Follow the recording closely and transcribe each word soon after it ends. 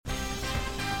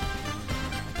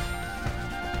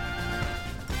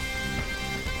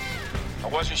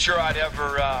wasn't sure I'd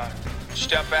ever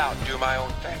step out and do my own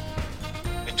thing.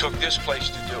 It took this place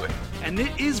to do it. And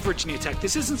it is Virginia Tech.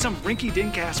 This isn't some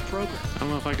rinky-dink-ass program. I don't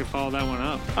know if I can follow that one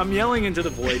up. I'm yelling into the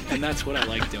void, and that's what I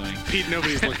like doing. Pete,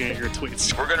 nobody's looking at your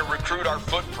tweets. We're going to recruit our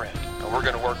footprint, and we're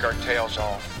going to work our tails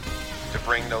off to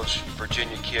bring those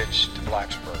Virginia kids to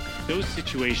Blacksburg. Those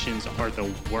situations are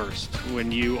the worst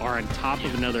when you are on top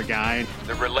of another guy.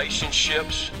 The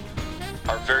relationships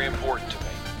are very important to me.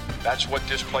 That's what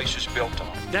this place is built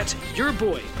on. That's your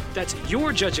boy. That's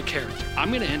your judge of character. I'm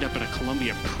going to end up in a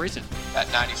Columbia prison.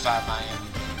 That 95 Miami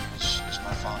is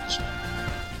my fondest memory.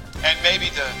 And maybe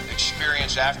the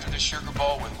experience after the Sugar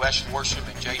Bowl with Wes Worsham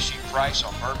and J.C. Price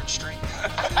on Bourbon Street.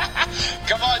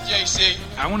 Come on, J.C.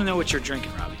 I want to know what you're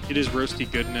drinking, Robbie. It is roasty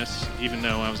goodness, even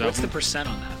though I was out. What's the percent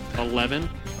on that? 11. It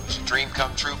was a dream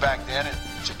come true back then, and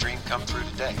it's a dream come true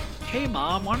today. Hey,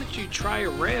 Mom, why don't you try a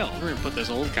rail? We're going to put this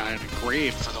old guy in a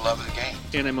grave. For the love of the game.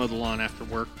 And I mow the lawn after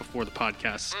work before the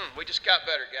podcast. We just got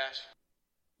better, guys.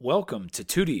 Welcome to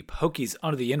Two Deep, Hokies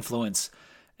Under the Influence,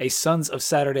 a Sons of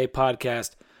Saturday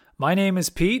podcast. My name is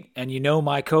Pete, and you know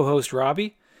my co-host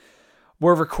Robbie.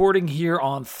 We're recording here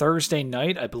on Thursday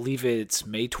night. I believe it's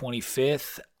May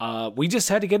 25th. We just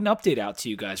had to get an update out to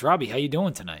you guys. Robbie, how you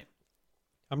doing tonight?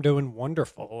 I'm doing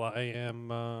wonderful. I am.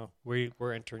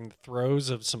 We're entering the throes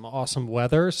of some awesome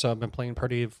weather, so I've been playing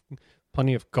plenty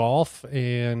of golf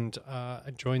and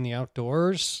enjoying the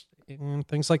outdoors and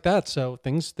things like that. So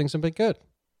things have been good.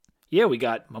 Yeah, we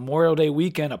got Memorial Day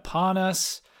weekend upon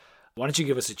us. Why don't you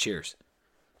give us a cheers?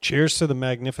 Cheers to the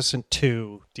Magnificent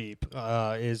Two. Deep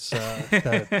is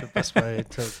the best way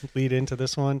to lead into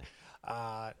this one.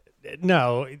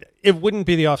 No, it wouldn't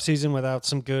be the off season without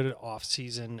some good off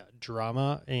season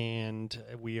drama, and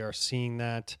we are seeing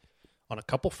that on a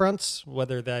couple fronts,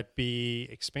 whether that be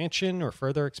expansion or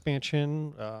further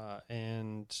expansion,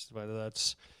 and whether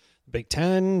that's Big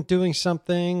Ten doing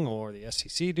something, or the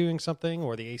SEC doing something,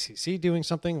 or the ACC doing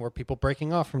something, or people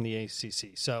breaking off from the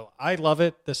ACC. So I love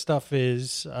it. This stuff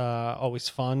is always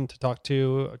fun to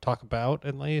talk about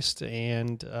at least,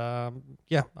 and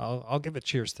yeah, I'll give it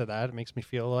cheers to that. It makes me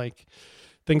feel like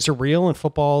things are real, and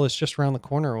football is just around the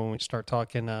corner when we start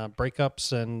talking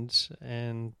breakups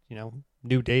and you know,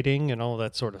 new dating and all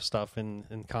that sort of stuff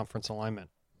in conference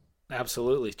alignment.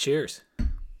 Absolutely. Cheers.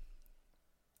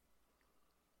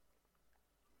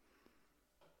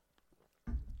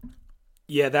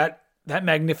 Yeah, that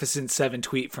Magnificent Seven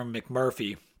tweet from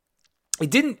McMurphy,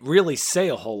 it didn't really say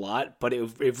a whole lot, but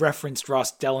it referenced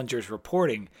Ross Dellinger's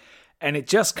reporting, and it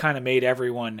just kind of made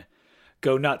everyone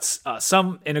go nuts.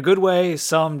 Some in a good way,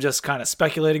 some just kind of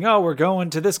speculating, oh, we're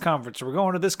going to this conference, or we're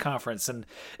going to this conference, and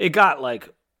it got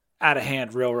like out of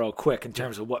hand real quick in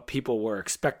terms of what people were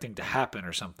expecting to happen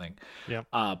or something. Yeah.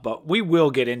 But we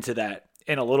will get into that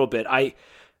in a little bit.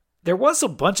 There was a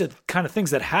bunch of kind of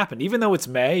things that happened, even though it's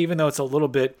May, even though it's a little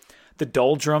bit the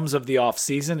doldrums of the off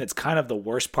season. It's kind of the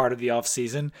worst part of the off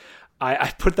season.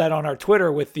 I put that on our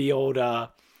Twitter with the old,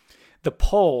 the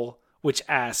poll, which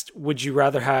asked, would you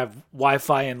rather have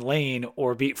Wi-Fi in Lane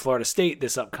or beat Florida State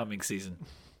this upcoming season?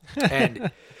 And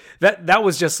that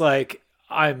was just like,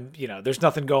 there's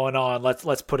nothing going on.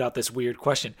 Let's put out this weird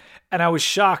question. And I was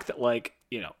shocked that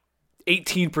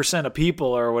 18% of people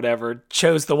or whatever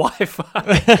chose the Wi-Fi.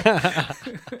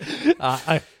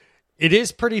 It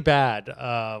is pretty bad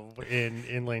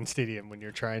in Lane Stadium when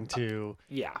you're trying to.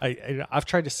 Yeah, I've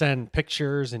tried to send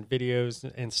pictures and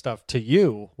videos and stuff to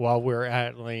you while we're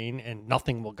at Lane, and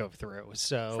nothing will go through.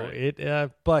 So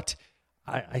right. But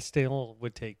I still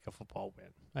would take a football win,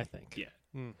 I think. Yeah.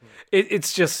 Mm-hmm.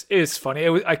 It's funny.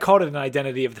 I called it an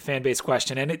identity of the fan base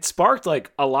question, and it sparked like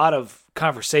a lot of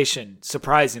conversation,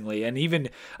 surprisingly. And even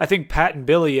I think Pat and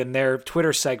Billy in their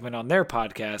Twitter segment on their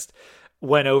podcast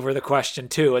went over the question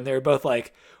too, and they were both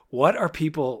like, "What are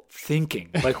people thinking?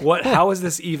 Like, what? How is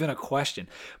this even a question?"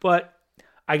 But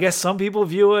I guess some people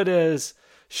view it as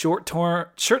short-term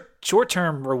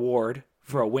reward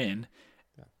for a win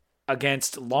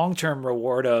against long-term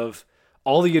reward of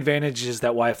all the advantages that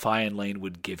Wi-Fi in Lane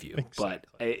would give you. Exactly. But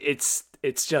it's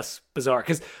just bizarre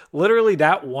because literally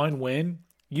that one win,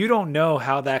 you don't know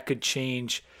how that could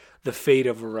change the fate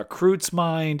of a recruit's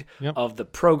mind, of the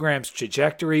program's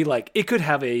trajectory. Like, it could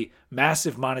have a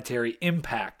massive monetary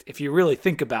impact if you really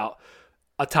think about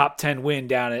a top 10 win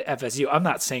down at FSU. I'm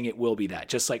not saying it will be that,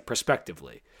 just like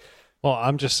prospectively. Well,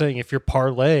 I'm just saying if your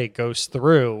parlay goes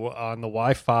through on the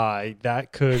Wi-Fi,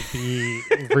 that could be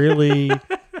really...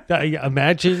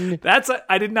 Imagine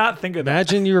I did not think of that.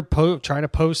 Imagine you're trying to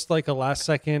post like a last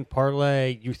second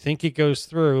parlay. You think it goes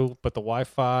through, but the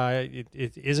Wi-Fi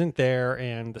it isn't there,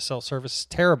 and the cell service is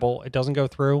terrible. It doesn't go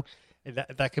through,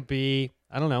 that could be,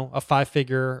 I don't know, a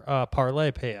 5-figure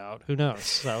parlay payout. Who knows?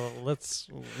 So let's,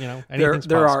 anything's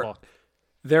possible.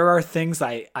 There are things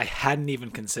I hadn't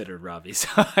even considered, Robbie. So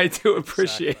I do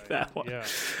appreciate that one.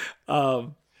 Yeah.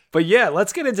 But yeah,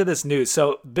 let's get into this news.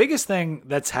 So biggest thing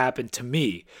that's happened to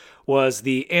me was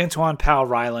the Antoine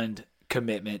Powell-Ryland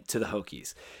commitment to the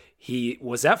Hokies. He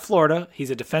was at Florida.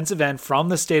 He's a defensive end from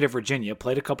the state of Virginia,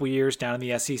 played a couple years down in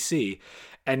the SEC,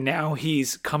 and now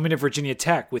he's coming to Virginia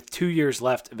Tech with 2 years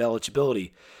left of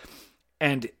eligibility.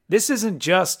 And this isn't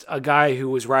just a guy who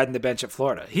was riding the bench at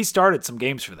Florida. He started some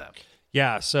games for them.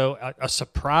 Yeah, so a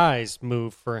surprise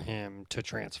move for him to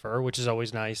transfer, which is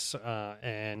always nice,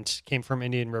 and came from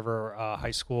Indian River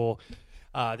High School.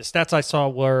 The stats I saw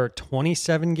were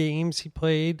 27 games he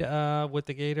played with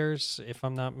the Gators, if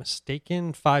I'm not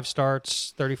mistaken. 5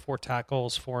 starts, 34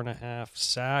 tackles, 4.5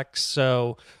 sacks,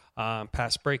 so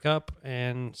pass breakup,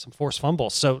 and some forced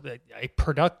fumbles. So a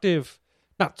productive...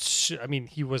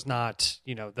 he was not,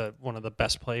 one of the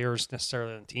best players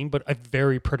necessarily on the team, but a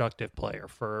very productive player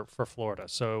for Florida.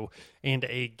 So, and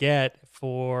a get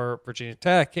for Virginia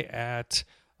Tech at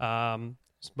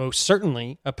most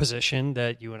certainly a position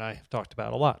that you and I have talked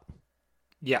about a lot.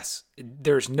 Yes,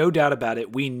 there's no doubt about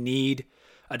it. We need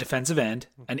a defensive end,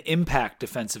 an impact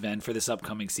defensive end for this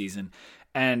upcoming season.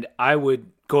 And I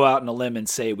would go out on a limb and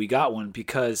say we got one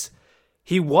because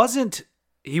he wasn't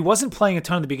playing a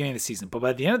ton at the beginning of the season, but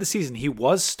by the end of the season, he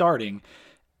was starting.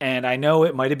 And I know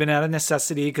it might have been out of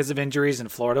necessity because of injuries,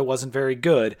 and Florida wasn't very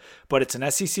good, but it's an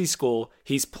SEC school.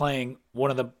 He's playing one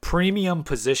of the premium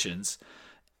positions,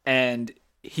 and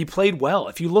he played well.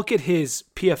 If you look at his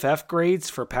PFF grades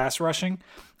for pass rushing,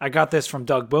 I got this from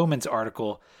Doug Bowman's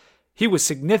article, he was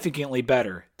significantly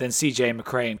better than C.J.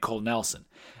 McCray and Cole Nelson.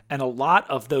 And a lot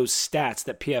of those stats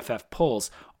that PFF pulls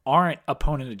aren't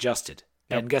opponent adjusted.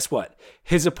 And guess what?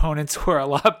 His opponents were a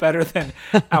lot better than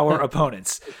our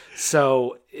opponents.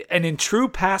 So, and in true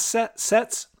pass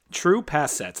sets,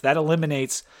 that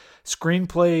eliminates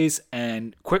screenplays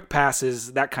and quick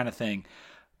passes, that kind of thing.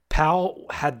 Powell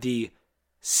had the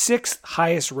 6th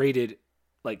highest rating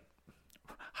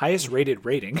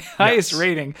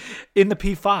in the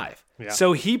P5. Yeah.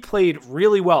 So he played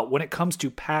really well when it comes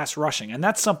to pass rushing. And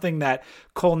that's something that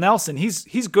Cole Nelson,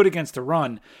 he's good against the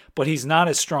run, but he's not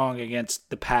as strong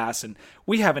against the pass. And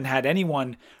we haven't had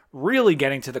anyone really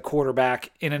getting to the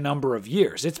quarterback in a number of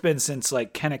years. It's been since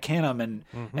like Kenna Canham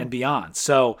and beyond.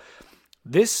 So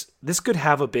this could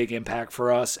have a big impact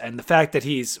for us. And the fact that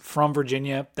he's from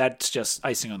Virginia, that's just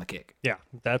icing on the cake. Yeah,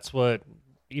 that's what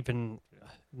even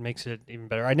makes it even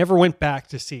better. I never went back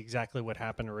to see exactly what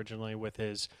happened originally with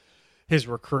his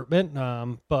recruitment,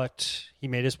 but he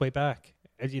made his way back.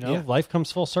 Life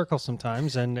comes full circle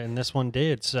sometimes, and this one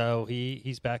did. So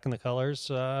he's back in the colors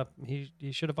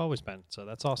he should have always been. So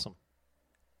that's awesome.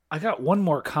 I got one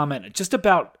more comment just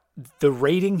about the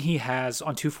rating he has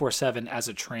on 247 as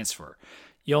a transfer.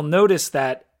 You'll notice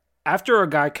that after a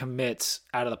guy commits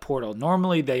out of the portal,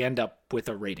 normally they end up with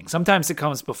a rating. Sometimes it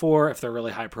comes before if they're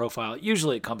really high profile.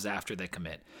 Usually it comes after they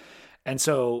commit. And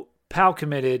so Powell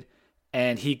committed,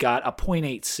 and he got a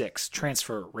 0.86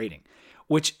 transfer rating,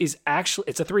 which is actually,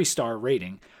 it's a 3-star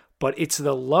rating, but it's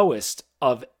the lowest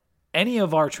of any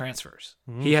of our transfers.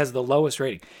 Mm-hmm. He has the lowest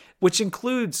rating, which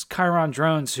includes Kyron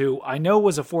Drones, who I know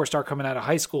was a 4-star coming out of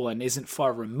high school and isn't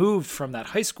far removed from that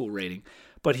high school rating,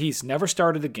 but he's never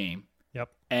started a game. Yep.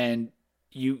 And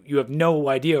you have no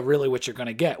idea really what you're going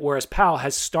to get, whereas Powell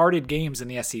has started games in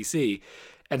the SEC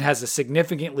and has a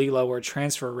significantly lower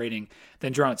transfer rating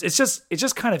than Drones. It's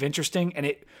just kind of interesting,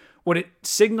 and what it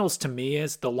signals to me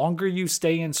is the longer you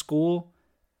stay in school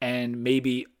and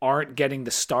maybe aren't getting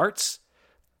the starts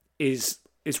is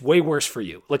way worse for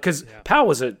you. Like, because Powell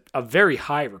was a very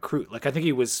high recruit. Like, I think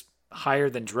he was higher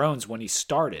than Drones when he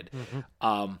started.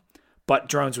 Mm-hmm. But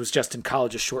Drones was just in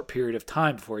college a short period of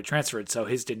time before he transferred, so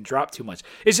his didn't drop too much.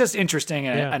 It's just interesting,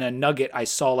 and a nugget I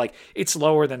saw, like, it's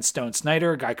lower than Stone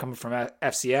Snyder, a guy coming from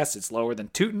FCS. It's lower than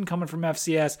Tootin coming from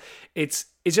FCS. It's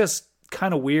just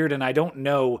kind of weird, and I don't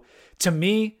know. To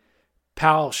me,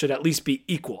 Powell should at least be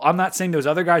equal. I'm not saying those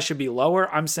other guys should be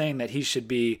lower. I'm saying that he should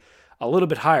be a little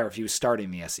bit higher if he was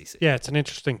starting the SEC. Yeah, it's an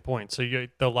interesting point. So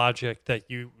the logic that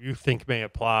you think may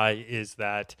apply is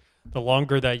that the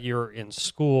longer that you're in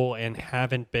school and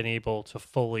haven't been able to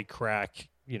fully crack,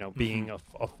 being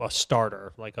a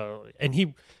starter, and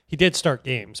he did start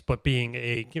games, but being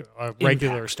a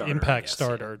regular impact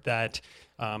starter, that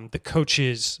the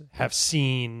coaches have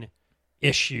seen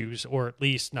issues, or at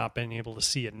least not been able to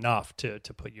see enough to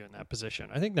put you in that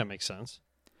position. I think that makes sense.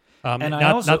 And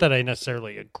not that I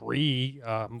necessarily agree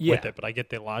with it, but I get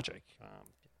the logic.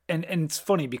 And it's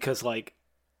funny because, like,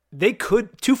 they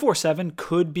could 247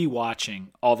 could be watching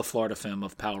all the Florida film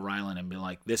of Powell Ryland and be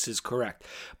like, this is correct.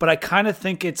 But I kind of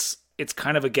think it's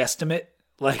kind of a guesstimate.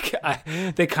 Like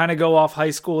they kind of go off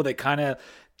high school. They kind of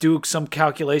do some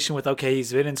calculation with, okay,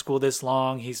 he's been in school this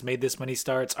long. He's made this many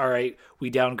starts. All right,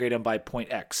 we downgrade him by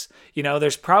point X.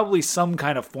 There's probably some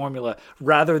kind of formula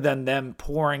rather than them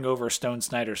poring over Stone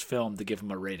Snyder's film to give him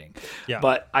a rating. Yeah.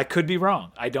 But I could be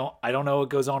wrong. I don't know what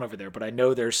goes on over there, but I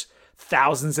know there's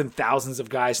thousands and thousands of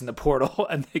guys in the portal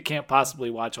and they can't possibly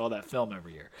watch all that film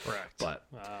every year. Correct. But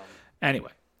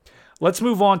anyway. Let's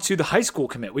move on to the high school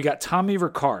commit. We got Tommy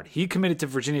Ricard. He committed to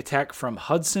Virginia Tech from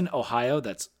Hudson, Ohio.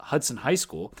 That's Hudson High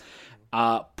School.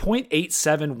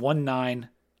 0.8719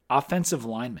 offensive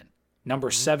lineman, number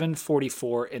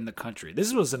 744 in the country.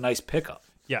 This was a nice pickup.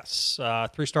 Yes,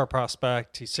 3-star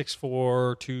prospect. He's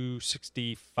 6'4",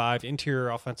 265, interior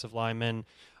offensive lineman.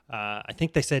 I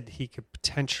think they said he could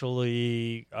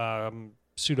potentially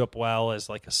suit up well as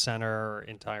like a center,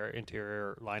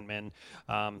 interior lineman,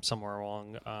 somewhere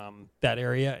along that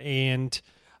area. And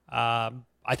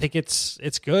I think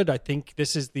it's good. I think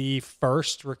this is the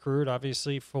first recruit,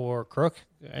 obviously, for Crook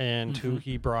and who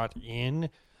he brought in.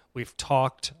 We've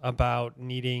talked about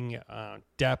needing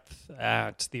depth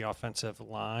at the offensive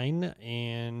line,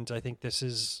 and I think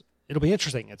it'll be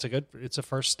interesting. It's a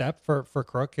first step for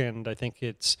Crook, and I think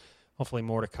it's hopefully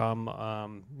more to come,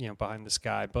 behind this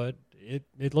guy, but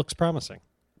it looks promising.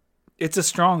 It's a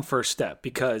strong first step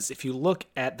because if you look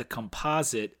at the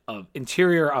composite of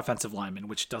interior offensive linemen,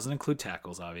 which doesn't include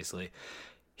tackles, obviously,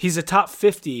 he's a top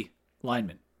 50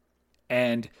 lineman.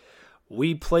 And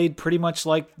we played pretty much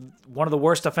like one of the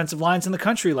worst offensive lines in the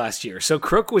country last year. So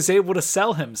Crook was able to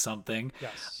sell him something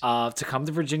to come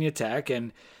to Virginia Tech.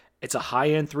 And it's a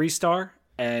high-end 3-star,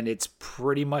 and it's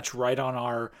pretty much right on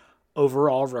our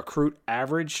overall recruit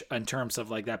average in terms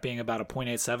of like that being about a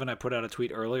 0.87. I put out a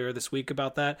tweet earlier this week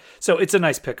about that. So it's a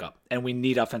nice pickup, and we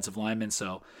need offensive linemen.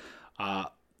 So the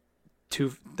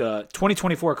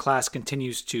 2024 class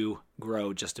continues to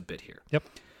grow just a bit here. Yep.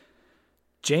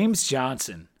 James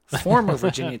Johnson, former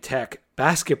Virginia Tech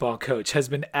basketball coach, has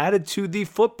been added to the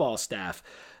football staff.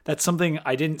 That's something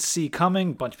I didn't see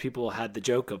coming. A bunch of people had the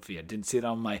joke of, I didn't see it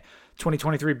on my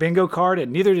 2023 bingo card,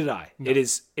 and neither did I. No. It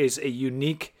is a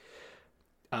unique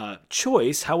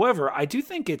choice. However, I do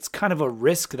think it's kind of a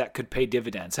risk that could pay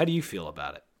dividends. How do you feel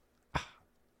about it?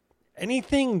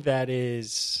 Anything that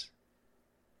is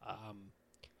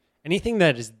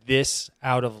this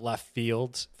out of left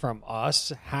field from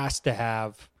us has to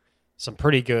have some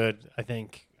pretty good, I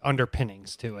think,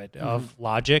 underpinnings to it of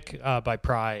logic by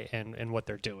Pry and what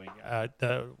they're doing.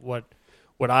 What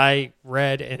I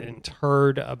read and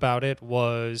heard about it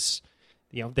was,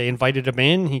 they invited him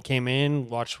in. He came in,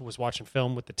 was watching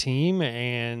film with the team,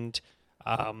 and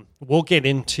we'll get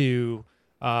into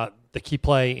the Key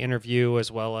Play interview as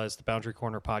well as the Boundary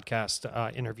Corner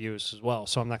podcast interviews as well.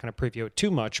 So I'm not going to preview it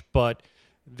too much, but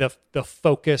the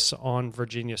focus on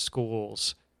Virginia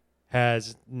schools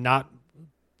has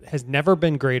never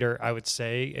been greater, I would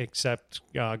say, except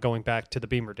going back to the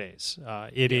Beamer days.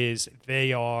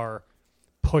 They are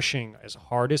pushing as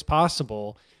hard as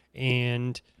possible,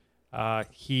 and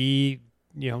JJ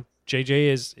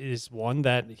is one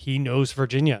that he knows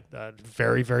Virginia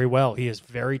very, very well. He is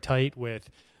very tight with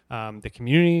the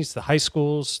communities, the high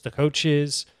schools, the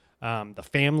coaches, the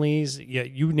families,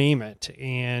 you name it.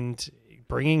 And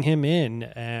bringing him in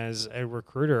as a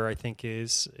recruiter, I think,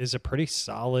 is a pretty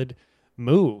solid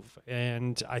move.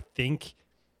 And I think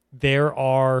there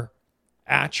are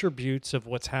attributes of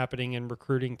what's happening in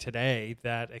recruiting today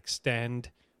that extend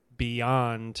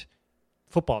beyond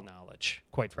football knowledge,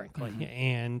 quite frankly.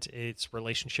 And it's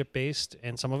relationship based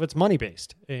and some of it's money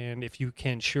based. And if you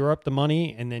can shore up the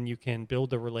money and then you can build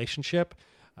the relationship,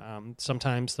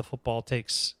 sometimes the football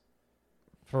takes,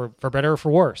 for better or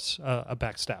for worse, a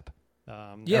back step.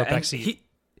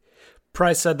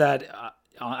 Price said that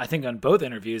I think on both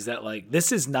interviews that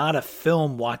this is not a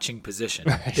film watching position.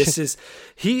 Right. This is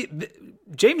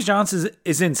James Johnson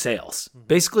is in sales.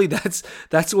 Basically, that's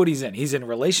what he's in. He's in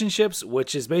relationships,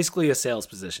 which is basically a sales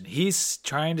position. He's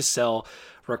trying to sell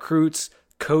recruits,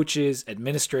 coaches,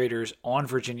 administrators on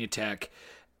Virginia Tech,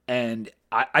 and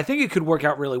I think it could work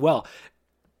out really well.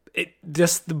 It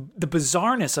just the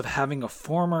bizarreness of having a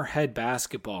former head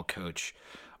basketball coach.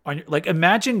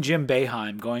 Imagine Jim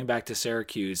Boeheim going back to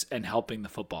Syracuse and helping the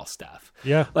football staff.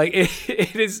 Yeah.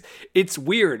 It's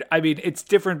weird. I mean, it's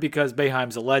different because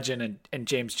Boeheim's a legend and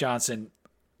James Johnson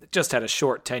just had a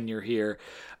short tenure here.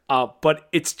 But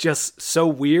it's just so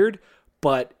weird.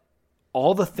 But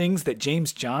all the things that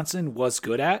James Johnson was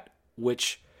good at,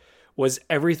 which was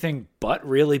everything but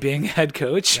really being head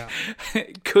coach,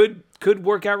 could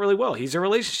work out really well. He's a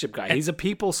relationship guy. He's a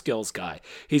people skills guy.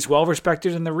 He's well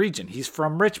respected in the region. He's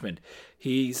from Richmond.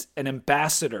 He's an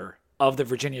ambassador of the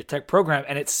Virginia Tech program.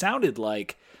 And it sounded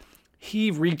like he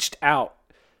reached out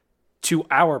to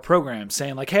our program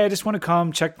saying like, hey, I just want to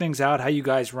come check things out, how you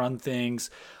guys run things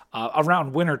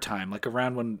around wintertime, like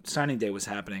around when signing day was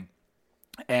happening.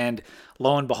 And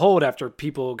lo and behold, after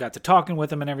people got to talking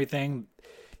with him and everything,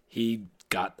 he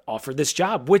got offered this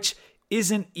job, which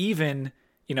isn't even,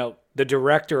 the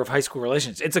director of high school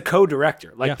relations. It's a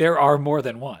co-director. Like there are more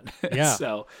than one. Yeah.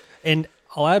 So, and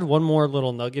I'll add one more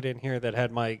little nugget in here that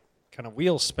had my kind of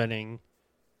wheels spinning,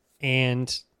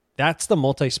 and that's the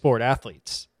multi-sport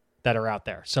athletes that are out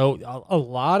there. So a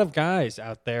lot of guys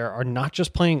out there are not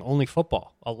just playing only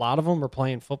football. A lot of them are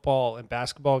playing football and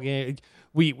basketball games.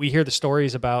 We hear the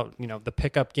stories about, the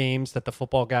pickup games that the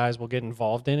football guys will get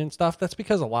involved in and stuff. That's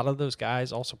because a lot of those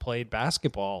guys also played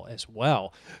basketball as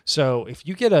well. So if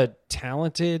you get a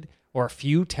talented or a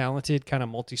few talented kind of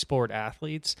multi-sport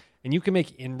athletes, and you can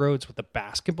make inroads with the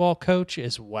basketball coach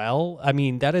as well, I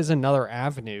mean, that is another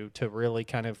avenue to really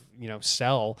kind of,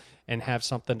 sell and have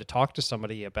something to talk to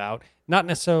somebody about. Not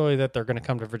necessarily that they're going to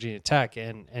come to Virginia Tech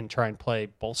and try and play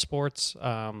both sports.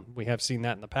 We have seen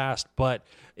that in the past, but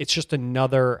it's just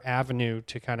another avenue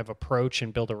to kind of approach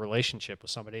and build a relationship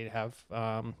with somebody to have,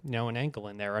 an angle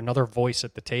in there, another voice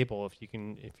at the table if you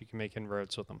can make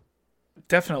inroads with them.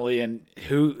 Definitely, and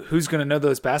who's going to know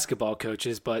those basketball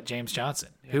coaches but James Johnson?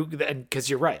 Because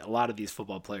you're right, a lot of these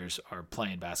football players are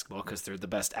playing basketball because they're the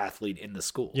best athlete in the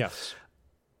school. Yes,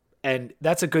 and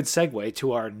that's a good segue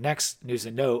to our next news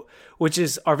and note, which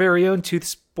is our very own tooth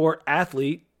sport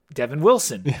athlete Devin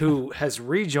Wilson, who has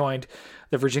rejoined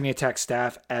the Virginia Tech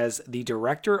staff as the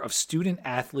director of student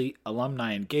athlete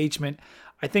alumni engagement.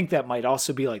 I think that might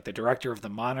also be like the director of the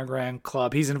Monogram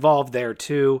Club. He's involved there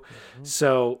too,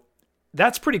 so.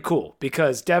 That's pretty cool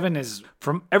because Devin is,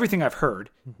 from everything I've heard,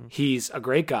 he's a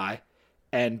great guy.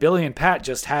 And Billy and Pat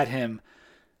just had him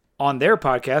on their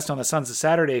podcast on the Sons of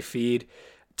Saturday feed,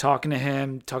 talking to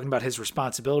him, talking about his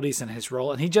responsibilities and his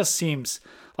role. And he just seems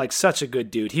like such a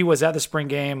good dude. He was at the spring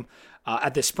game,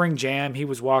 at the spring jam. He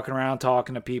was walking around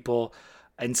talking to people.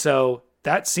 And so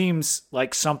that seems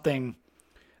like something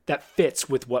that fits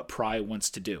with what Pry wants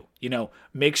to do.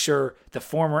 Make sure the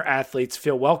former athletes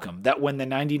feel welcome, that when the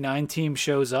 99 team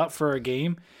shows up for a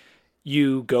game,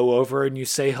 you go over and you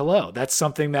say hello. That's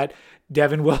something that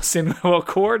Devin Wilson will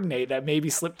coordinate that maybe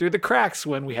slipped through the cracks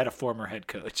when we had a former head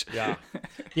coach. Yeah.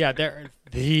 Yeah.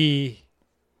 The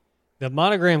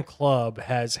Monogram Club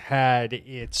has had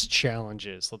its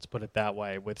challenges, let's put it that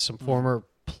way, with some former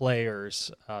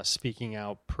players speaking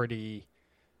out pretty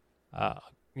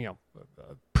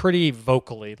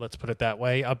vocally, let's put it that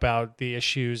way, about the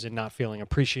issues and not feeling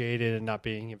appreciated and not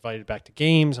being invited back to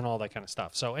games and all that kind of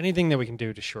stuff. So anything that we can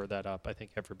do to shore that up, I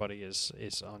think everybody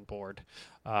is on board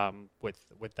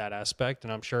with that aspect.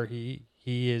 And I'm sure he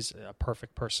is a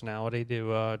perfect personality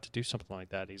to do something like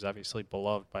that. He's obviously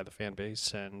beloved by the fan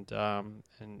base and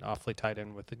awfully tied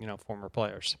in with former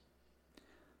players.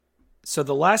 So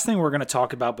the last thing we're going to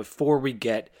talk about before we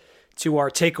get to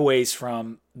our takeaways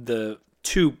from the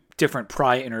two different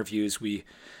Pry interviews we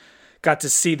got to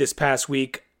see this past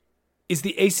week is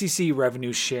the ACC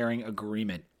revenue sharing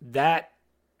agreement. That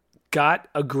got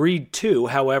agreed to.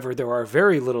 However, there are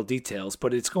very little details,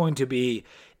 but it's going to be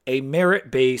a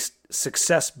merit-based,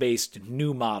 success-based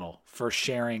new model for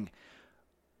sharing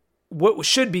what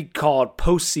should be called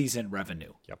postseason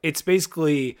revenue. Yep. It's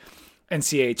basically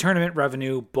NCAA tournament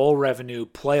revenue, bowl revenue,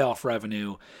 playoff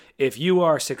revenue. If you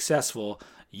are successful,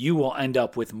 you will end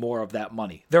up with more of that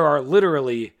money. There are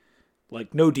literally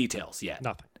no details yet.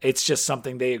 Nothing. It's just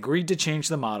something they agreed to change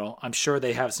the model. I'm sure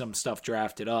they have some stuff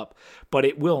drafted up, but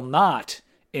it will not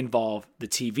involve the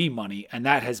TV money, and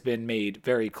that has been made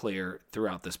very clear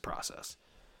throughout this process.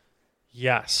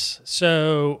 Yes.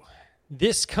 So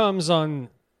this comes on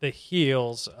the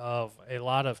heels of a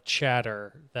lot of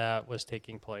chatter that was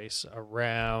taking place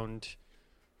around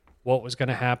what was going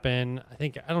to happen.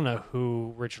 I don't know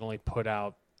who originally put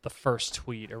out the first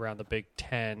tweet around the Big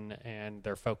Ten and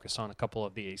their focus on a couple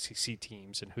of the ACC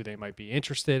teams and who they might be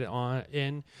interested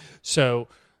in. So,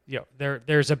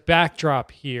 there's a backdrop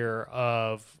here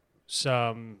of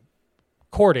some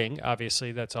courting.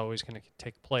 Obviously, that's always going to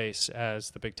take place as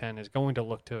the Big Ten is going to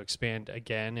look to expand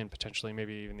again, and potentially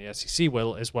maybe even the SEC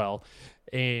will as well.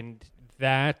 And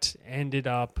that ended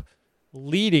up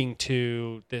leading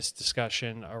to this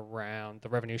discussion around the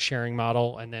revenue sharing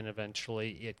model and then eventually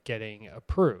it getting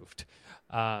approved.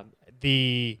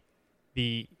 The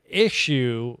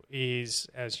issue is,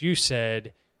 as you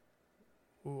said,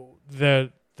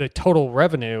 the total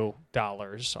revenue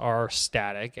dollars are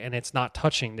static, and it's not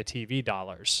touching the TV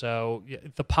dollars. So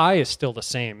the pie is still the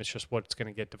same. It's just what's going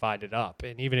to get divided up.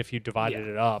 And even if you divided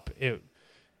it up,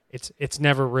 it's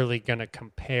never really going to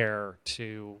compare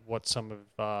to what some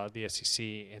of the SEC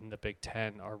and the Big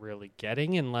Ten are really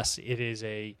getting, unless it is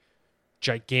a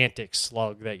gigantic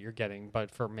slug that you're getting, but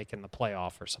for making the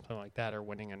playoff or something like that, or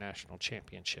winning a national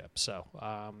championship. So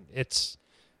it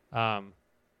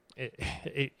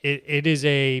is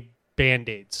a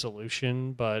Band-Aid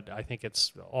solution, but I think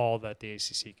it's all that the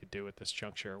ACC could do at this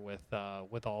juncture with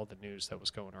all the news that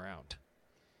was going around.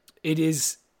 It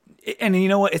is, and you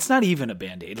know what? It's not even a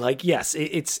Band-Aid. Like, yes,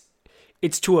 it's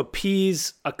to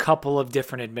appease a couple of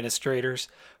different administrators,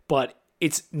 but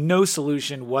it's no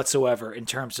solution whatsoever in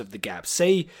terms of the gap.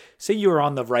 Say you're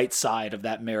on the right side of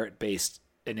that merit-based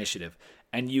initiative,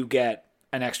 and you get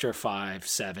an extra $5,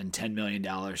 $7, $10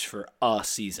 million for a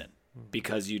season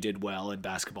because you did well in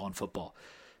basketball and football.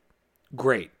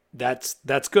 Great. That's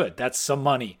good. That's some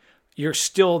money. You're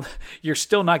still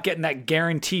not getting that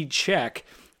guaranteed check,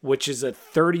 which is a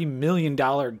 $30 million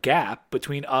gap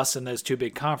between us and those two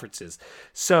big conferences.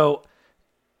 So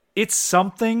it's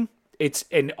something.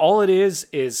 And all it is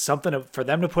something for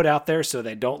them to put out there so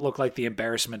they don't look like the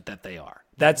embarrassment that they are.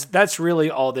 That's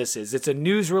really all this is. It's a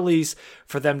news release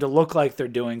for them to look like they're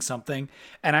doing something.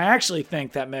 And I actually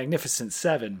think that Magnificent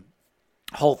Seven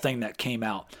whole thing that came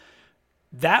out,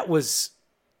 that was,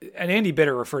 and Andy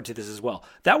Bitter referred to this as well,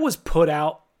 that was put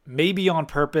out maybe on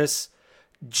purpose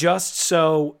just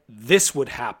so this would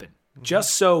happen.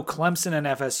 Just so Clemson and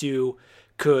FSU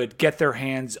could get their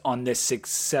hands on this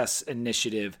success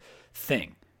initiative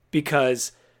thing,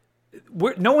 because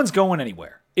no one's going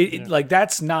anywhere. Like,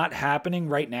 that's not happening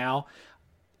right now.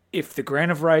 If the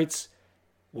grant of rights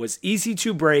was easy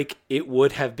to break, it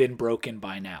would have been broken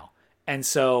by now. And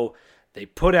so they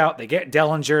get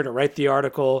Dellinger to write the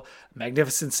article,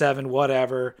 Magnificent Seven,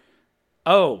 whatever.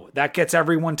 Oh, that gets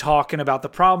everyone talking about the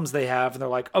problems they have. And they're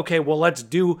like, okay, well, let's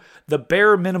do the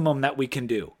bare minimum that we can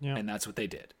do. Yeah. And that's what they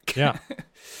did. Yeah.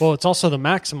 Well, it's also the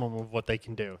maximum of what they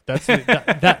can do. That's right.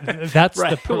 That's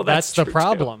the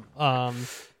problem.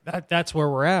 That's where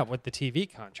we're at with the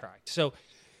TV contract. So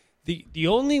the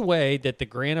only way that the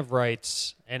grant of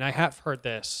rights, and I have heard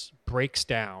this, breaks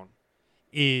down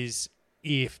is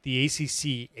if the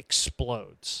ACC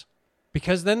explodes,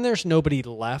 because then there's nobody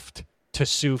left to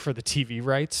sue for the TV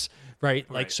rights, right?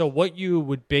 Like, so what you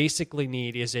would basically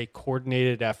need is a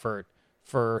coordinated effort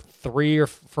for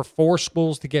 4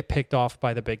 schools to get picked off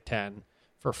by the Big Ten,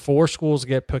 for 4 schools to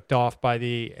get picked off by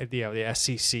the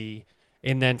SEC,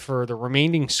 and then for the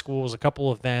remaining schools, a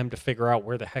couple of them to figure out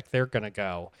where the heck they're going to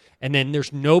go. And then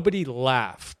there's nobody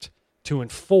left to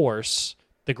enforce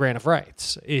the grant of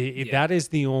rights. That is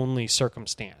the only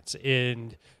circumstance.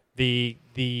 And the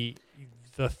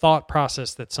thought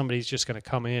process that somebody's just going to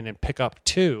come in and pick up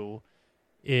 2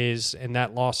 and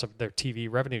that loss of their TV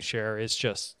revenue share it's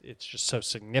just so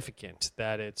significant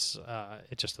that it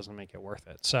just doesn't make it worth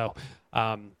it. So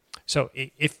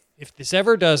if this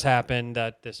ever does happen,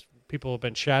 that this people have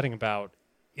been chatting about,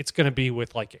 it's going to be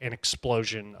with like an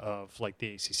explosion of like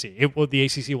the ACC. The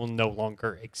ACC will no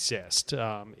longer exist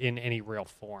in any real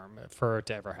form for it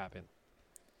to ever happen.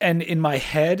 And in my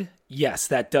head, yes,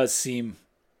 that does seem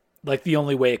like the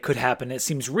only way it could happen. It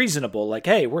seems reasonable. Like,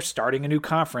 hey, we're starting a new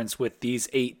conference with these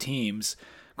 8 teams,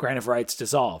 grant of rights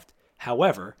dissolved.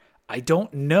 However, I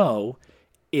don't know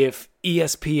if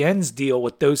ESPN's deal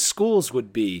with those schools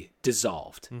would be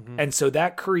dissolved. Mm-hmm. And so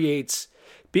that creates,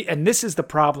 and this is the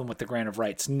problem with the grant of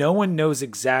rights. No one knows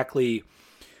exactly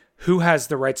who has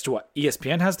the rights to what.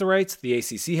 ESPN has the rights. The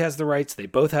ACC has the rights. They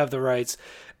both have the rights.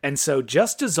 And so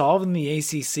just dissolving the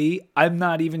ACC, I'm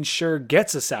not even sure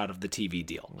gets us out of the TV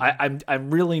deal. I'm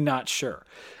really not sure.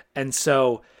 And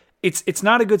so it's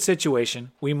not a good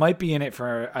situation. We might be in it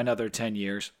for another 10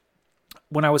 years.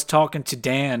 When I was talking to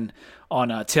Dan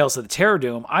on Tales of the Terror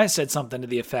Dome, I said something to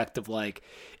the effect of like,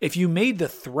 if you made the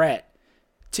threat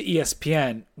to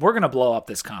ESPN, we're going to blow up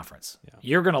this conference. Yeah.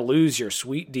 You're going to lose your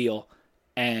sweet deal,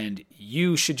 and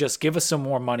you should just give us some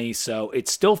more money so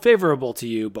it's still favorable to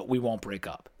you, but we won't break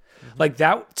up. Mm-hmm. Like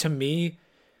that, to me,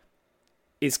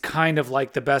 is kind of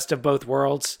like the best of both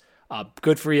worlds.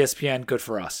 Good for ESPN, good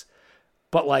for us.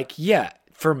 But like, yeah,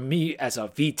 for me as a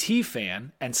VT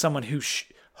fan and someone who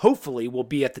hopefully will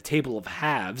be at the table of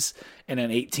halves in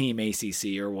an 8-team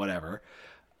ACC or whatever,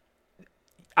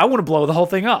 I want to blow the whole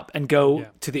thing up and go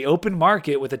to the open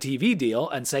market with a TV deal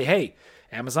and say, hey,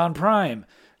 Amazon Prime,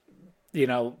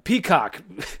 Peacock,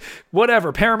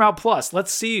 whatever, Paramount Plus,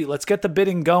 let's get the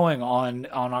bidding going on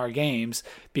our games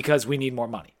because we need more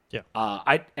money. Yeah.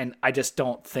 I just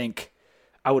don't think.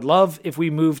 I would love if we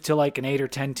moved to like an 8 or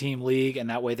 10 team league, and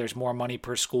that way there's more money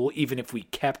per school, even if we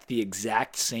kept the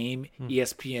exact same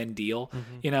ESPN deal,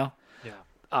 Yeah.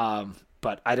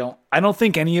 But I don't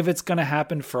think any of it's going to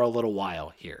happen for a little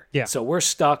while here. Yeah. So we're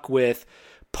stuck with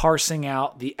parsing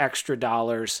out the extra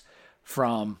dollars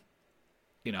from,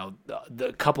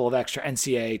 the couple of extra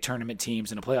NCAA tournament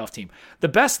teams and a playoff team. The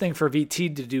best thing for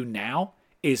VT to do now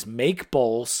is make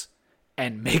bowls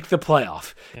and make the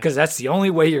playoff, because that's the only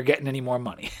way you're getting any more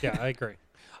money. Yeah, I agree.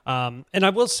 And I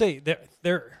will say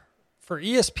there for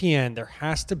ESPN, there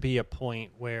has to be a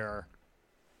point where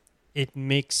it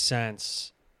makes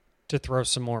sense to throw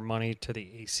some more money to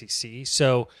the ACC.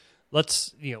 So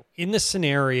let's, in the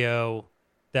scenario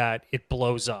that it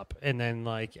blows up and then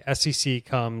like SEC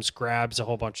comes, grabs a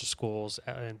whole bunch of schools,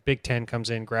 and Big Ten comes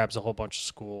in, grabs a whole bunch of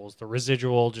schools. The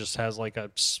residual just has like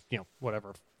a,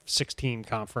 16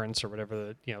 conference or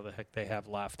whatever the heck they have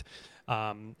left.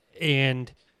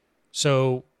 And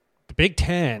so the Big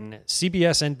Ten,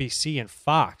 CBS, NBC, and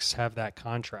Fox have that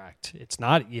contract. It's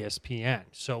not ESPN.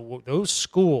 So those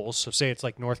schools, so say it's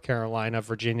like North Carolina,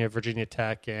 Virginia, Virginia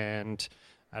Tech, and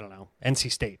I don't know,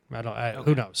 NC State.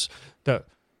 Who knows?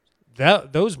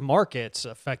 Those markets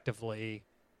effectively,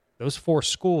 those 4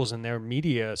 schools and their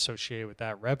media associated with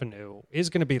that revenue is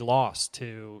going to be lost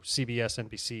to CBS,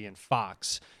 NBC, and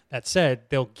Fox. That said,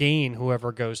 they'll gain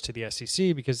whoever goes to the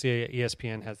SEC because the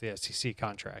ESPN has the SEC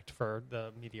contract for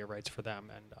the media rights for them.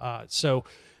 And so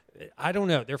I don't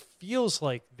know. There feels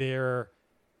like there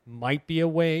might be a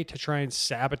way to try and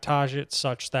sabotage it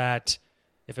such that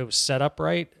if it was set up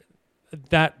right,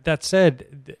 that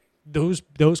said,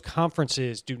 those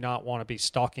conferences do not want to be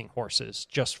stalking horses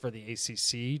just for the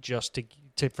ACC, just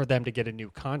to for them to get a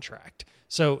new contract.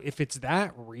 So if it's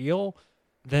that real,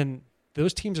 then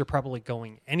those teams are probably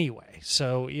going anyway.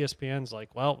 So ESPN's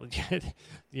like, well,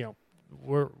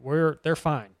 they're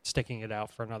fine sticking it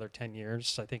out for another 10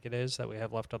 years. I think it is that we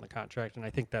have left on the contract, and I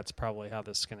think that's probably how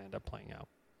this is going to end up playing out.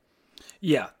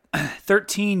 Yeah,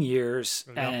 13 years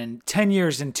and 10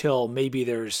 years until maybe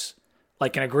there's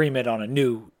like an agreement on a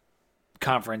new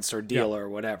conference or deal or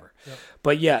whatever. Yep.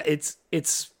 But yeah,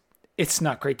 it's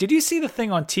not great. Did you see the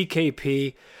thing on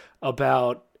TKP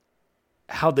about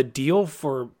how the deal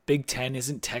for Big Ten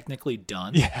isn't technically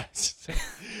done? Yes.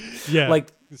 Yeah. Like,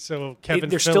 so Kevin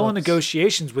they're Phillips, still in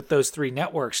negotiations with those 3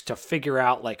 networks to figure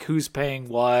out like who's paying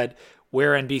what,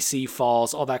 where NBC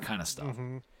falls, all that kind of stuff.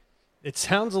 Mm-hmm. It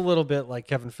sounds a little bit like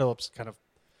Kevin Phillips kind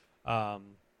of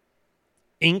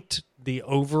inked the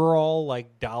overall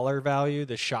like dollar value,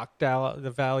 the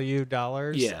the value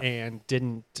dollars, and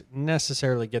didn't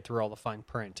necessarily get through all the fine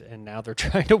print. And now they're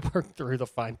trying to work through the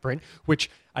fine print, which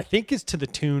I think is to the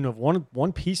tune of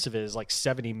one piece of it is like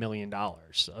 $70 million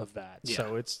of that. Yeah.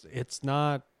 So it's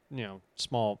not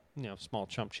small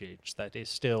chump change. That is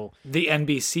still the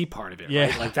NBC part of it. Yeah,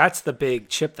 right? Like that's the big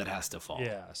chip that has to fall.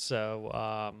 Yeah.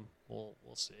 So we'll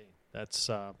see. That's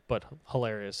but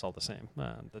hilarious all the same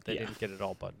that they didn't get it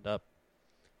all buttoned up.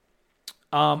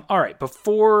 All right,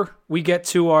 before we get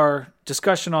to our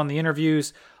discussion on the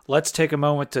interviews, let's take a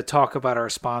moment to talk about our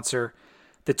sponsor.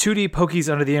 The 2D Pokies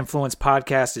Under the Influence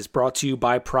podcast is brought to you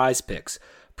by Prize Picks.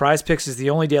 Prize Picks is the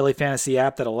only daily fantasy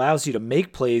app that allows you to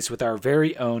make plays with our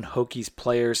very own Hokies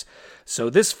players. So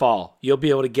this fall, you'll be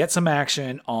able to get some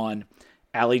action on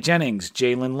Allie Jennings,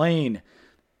 Jalen Lane,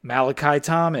 Malachi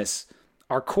Thomas,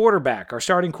 our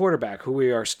starting quarterback, who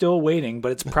we are still waiting,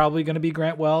 but it's probably going to be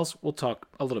Grant Wells. We'll talk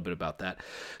a little bit about that.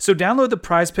 So download the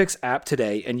Prize Picks app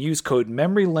today and use code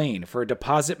MEMORYLANE for a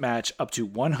deposit match up to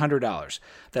 $100.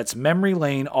 That's Memory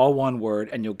Lane, all one word,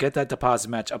 and you'll get that deposit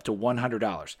match up to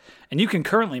 $100. And you can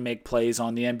currently make plays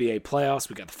on the NBA playoffs.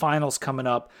 We got the finals coming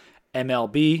up.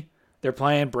 MLB, they're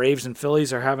playing. Braves and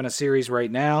Phillies are having a series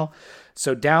right now.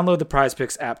 So download the Prize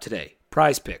Picks app today.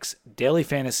 Prize Picks, daily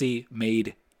fantasy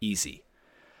made easy.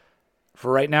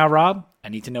 For right now, Rob, I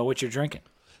need to know what you're drinking.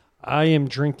 I am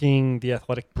drinking the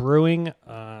Athletic Brewing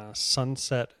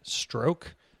Sunset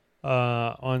Stroke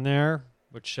on there,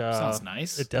 which sounds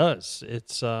nice. It does.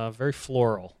 It's very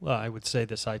floral. I would say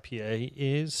this IPA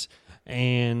is,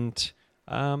 and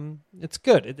it's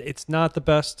good. It's not the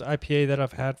best IPA that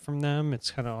I've had from them. It's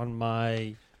kind of on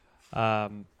my.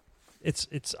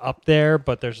 It's up there,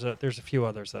 but there's a few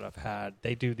others that I've had.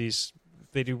 They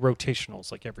do rotationals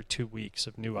like every 2 weeks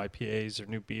of new IPAs or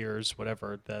new beers,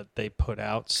 whatever that they put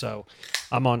out. So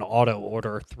I'm on auto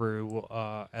order through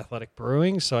Athletic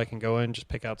Brewing, so I can go in, just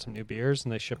pick out some new beers,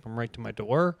 and they ship them right to my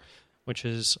door, which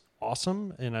is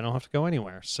awesome, and I don't have to go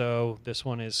anywhere. So this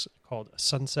one is called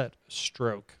Sunset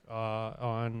Stroke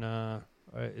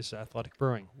is Athletic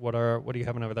Brewing. What are you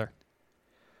having over there?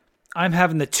 I'm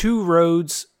having the Two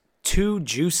Roads Too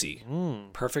Juicy.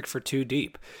 Perfect for too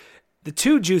deep. The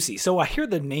Too Juicy. So I hear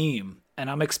the name and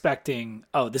I'm expecting,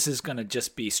 oh, this is going to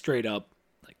just be straight up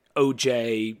like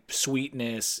OJ,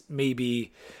 sweetness,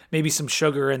 maybe some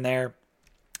sugar in there.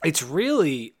 It's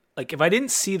really like, if I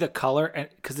didn't see the color, and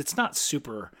because it's not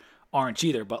super orange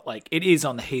either, but like it is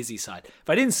on the hazy side. If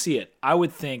I didn't see it, I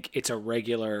would think it's a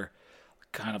regular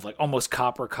kind of like almost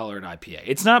copper colored IPA.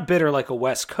 It's not bitter like a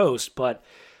West Coast, but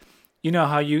you know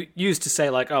how you used to say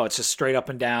like, oh, it's just straight up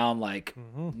and down, like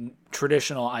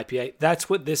traditional IPA. That's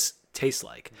what this tastes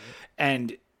like.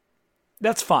 And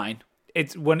that's fine.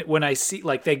 It's when I see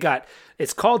like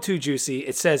it's called Too Juicy.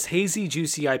 It says hazy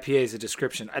juicy IPA is a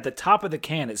description. At the top of the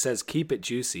can, it says keep it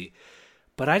juicy,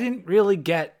 but I didn't really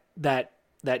get that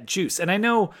juice. And I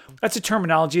know that's a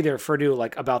terminology they refer to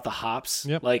like about the hops.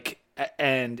 Yep. Like,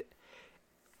 and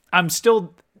I'm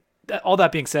still, all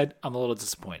that being said, I'm a little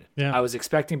disappointed. Yeah. I was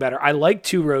expecting better. I like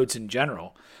Two Roads in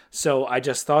general, so I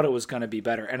just thought it was going to be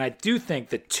better. And I do think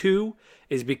the 2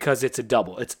 is because it's a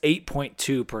double. It's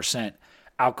 8.2%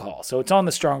 alcohol, so it's on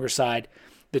the stronger side.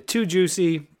 The Too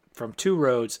Juicy from Two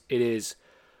Roads, it's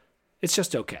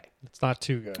just okay. It's not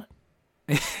too good.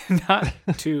 Not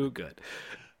too good.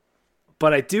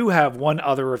 But I do have one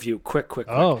other review. Quick.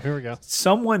 Oh, here we go.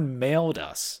 Someone mailed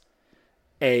us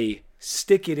a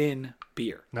Stick It In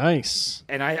beer. Nice.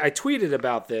 And I tweeted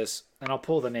about this, and I'll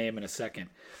pull the name in a second.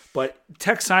 But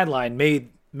Tech Sideline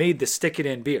made the Stick It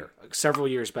In beer several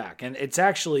years back. And it's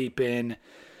actually been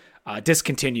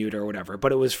discontinued or whatever.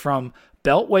 But it was from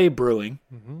Beltway Brewing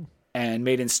and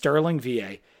made in Sterling,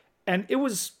 VA. And it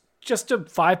was just a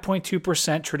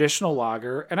 5.2% traditional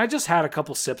lager. And I just had a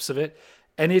couple sips of it.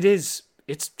 And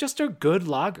it's just a good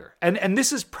lager. And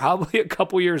this is probably a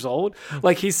couple years old.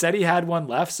 Like he said he had one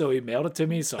left, so he mailed it to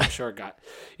me. So I'm sure it got,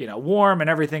 warm and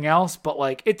everything else. But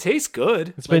like it tastes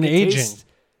good. It's been aging.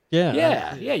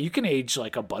 Yeah. You can age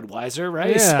like a Budweiser,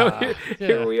 right? Yeah. So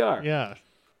here we are. Yeah.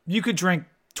 You could drink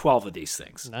 12 of these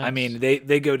things. Nice. I mean,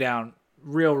 they go down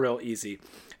real easy.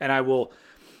 And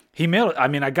he mailed it. I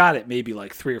mean, I got it maybe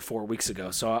like 3 or 4 weeks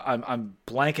ago, so I'm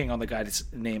blanking on the guy's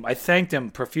name. I thanked him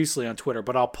profusely on Twitter,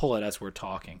 but I'll pull it as we're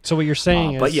talking. So what you're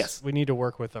saying but is, yes, we need to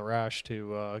work with Arash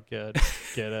to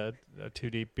get a 2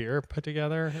 deep beer put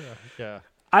together. Yeah.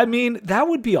 I mean, that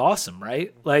would be awesome,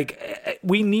 right? Like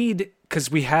we need, because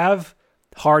we have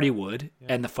Hardywood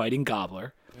and the Fighting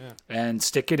Gobbler, and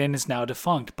Stick It In is now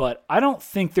defunct, but I don't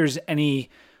think there's any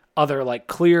other like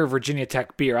clear Virginia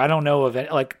Tech beer. I don't know of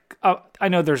it. Like I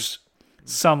know there's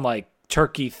some like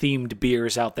turkey themed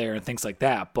beers out there and things like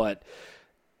that, but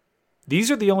these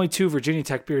are the only 2 Virginia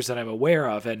Tech beers that I'm aware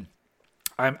of. And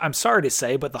I'm sorry to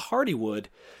say, but the Hardywood,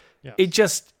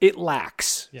 it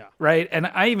lacks. Yeah. Right.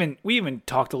 And we even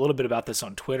talked a little bit about this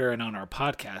on Twitter and on our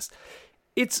podcast.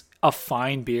 It's a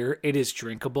fine beer. It is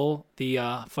drinkable, the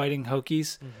Fighting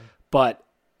Hokies, but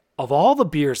of all the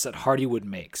beers that Hardywood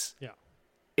makes,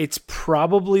 it's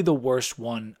probably the worst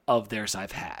one of theirs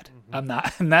I've had. I'm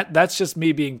not, and that's just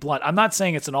me being blunt. I'm not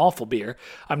saying it's an awful beer.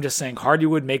 I'm just saying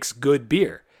Hardywood makes good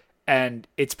beer, and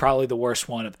it's probably the worst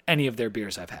one of any of their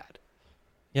beers I've had.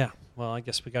 Yeah. Well, I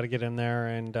guess we got to get in there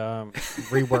and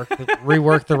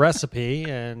rework the recipe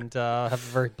and have a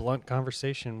very blunt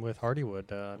conversation with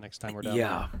Hardywood next time we're down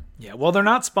there. Yeah. Well, they're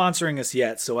not sponsoring us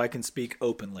yet, so I can speak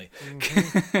openly.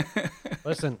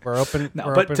 Listen, we're open. No,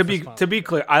 we're but open to be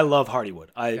clear, I love Hardywood.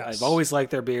 I've always liked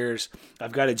their beers.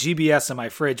 I've got a GBS in my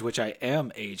fridge, which I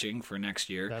am aging for next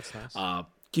year. That's nice.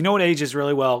 You know what ages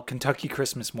really well? Kentucky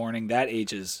Christmas Morning. That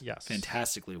ages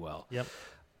fantastically well. Yep.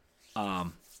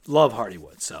 Love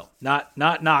Hardywood, so not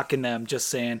knocking them, just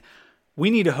saying we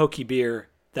need a Hokie beer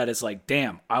that is like,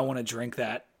 damn, I want to drink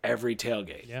that every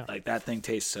tailgate. Yeah. Like that thing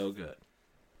tastes so good.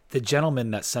 The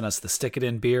gentleman that sent us the Stick It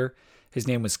In beer, his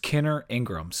name was Kinner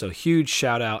Ingram. So huge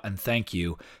shout out and thank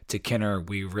you to Kinner.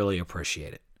 We really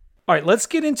appreciate it. All right, let's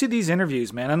get into these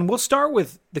interviews, man. And we'll start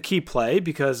with the key play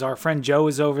because our friend Joe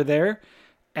is over there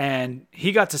and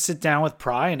he got to sit down with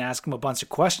Pry and ask him a bunch of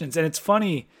questions. And it's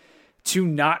funny to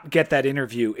not get that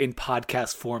interview in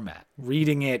podcast format,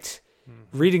 reading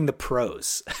the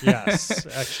prose. Yes,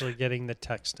 actually getting the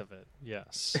text of it.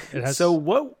 Yes. It has... So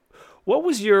what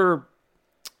was where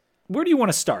do you want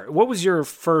to start? What was your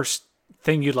first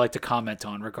thing you'd like to comment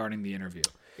on regarding the interview?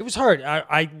 It was hard.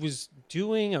 I was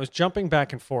jumping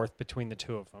back and forth between the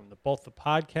two of them, both the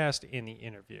podcast and the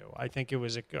interview. I think it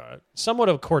was somewhat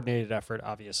of a coordinated effort,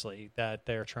 obviously, that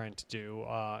they're trying to do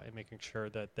and making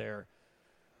sure that they're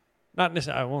not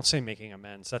necessarily, I won't say making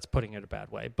amends, that's putting it a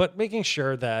bad way, but making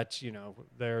sure that,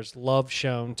 there's love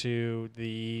shown to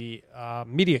the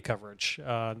media coverage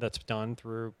that's done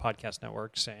through podcast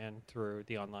networks and through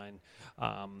the online,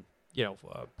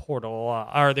 portal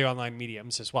or the online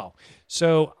mediums as well.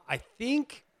 So I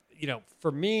think,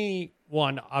 for me,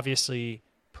 one, obviously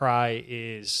Pry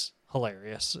is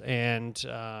hilarious, and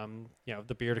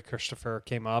the bearded Christopher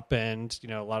came up, and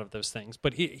a lot of those things,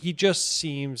 but he just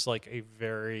seems like a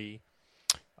very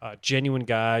genuine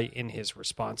guy in his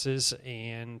responses,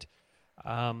 and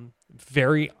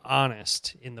very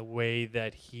honest in the way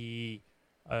that he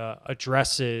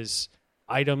addresses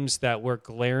items that were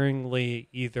glaringly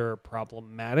either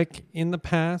problematic in the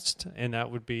past, and that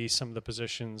would be some of the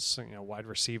positions, wide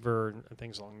receiver and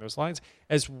things along those lines,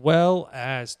 as well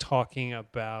as talking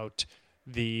about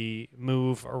the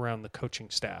move around the coaching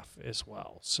staff as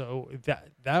well. So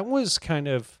that was kind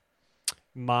of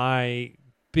my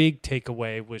big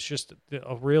takeaway, was just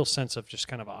a real sense of just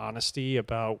kind of honesty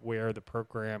about where the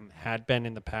program had been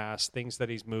in the past, things that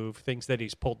he's moved, things that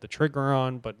he's pulled the trigger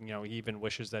on, but he even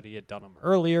wishes that he had done them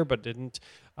earlier but didn't.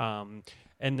 And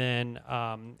then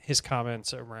his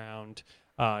comments around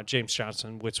James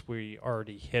Johnson, which we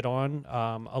already hit on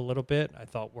a little bit, I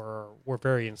thought were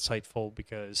very insightful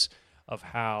because of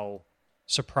how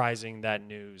surprising that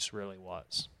news really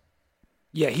was.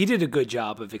 Yeah, he did a good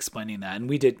job of explaining that, and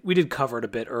we did cover it a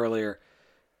bit earlier.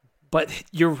 But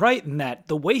you're right in that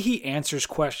the way he answers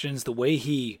questions, the way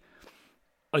he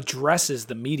addresses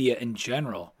the media in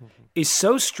general, is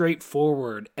so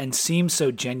straightforward and seems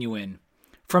so genuine.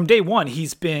 From day one,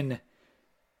 he's been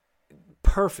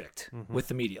perfect with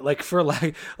the media. Like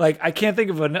I can't think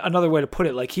of another way to put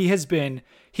it. Like he has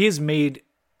made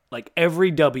like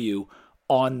every W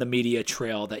on the media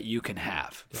trail that you can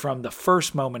have from the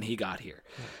first moment he got here.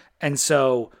 And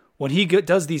so when he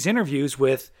does these interviews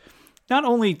with not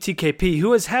only TKP,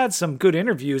 who has had some good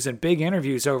interviews and big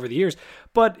interviews over the years,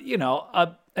 but,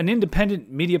 an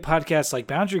independent media podcast like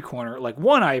Boundary Corner, like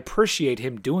one, I appreciate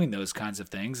him doing those kinds of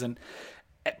things.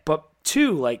 But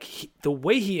two, like the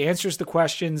way he answers the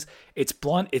questions, it's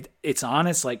blunt, it's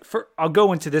honest. Like I'll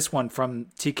go into this one from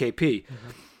TKP.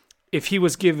 If he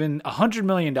was given $100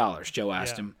 million, Joe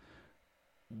asked him,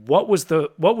 what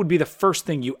would be the first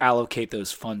thing you allocate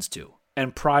those funds to?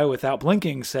 And Pry, without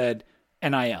blinking, said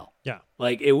NIL. Yeah.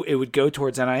 Like it would go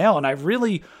towards NIL. And I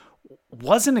really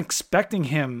wasn't expecting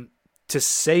him to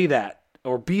say that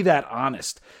or be that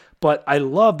honest. But I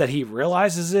love that he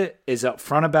realizes it, is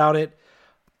upfront about it.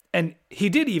 And he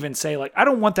did even say, like, I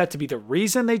don't want that to be the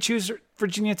reason they choose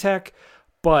Virginia Tech,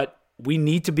 but we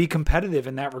need to be competitive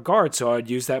in that regard, so I would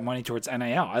use that money towards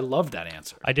NIL. I love that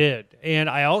answer. I did. And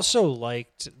I also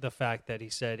liked the fact that he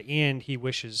said, and he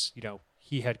wishes,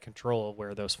 he had control of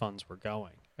where those funds were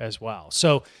going as well.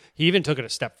 So he even took it a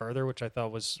step further, which I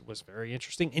thought was very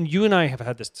interesting. And you and I have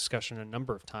had this discussion a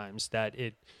number of times that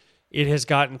it has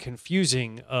gotten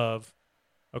confusing of,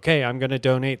 okay, I'm going to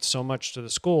donate so much to the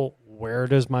school. Where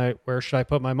should I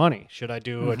put my money? Should I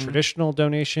do a traditional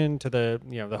donation to the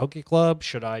Hokie Club?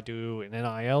 Should I do an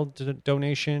NIL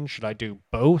donation? Should I do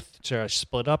both? Should I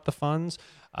split up the funds?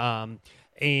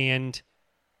 And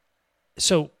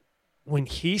so when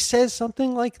he says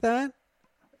something like that,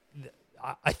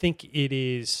 I think it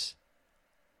is,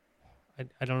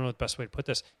 I don't know the best way to put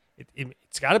this.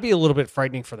 It's got to be a little bit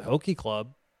frightening for the Hokie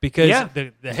Club, because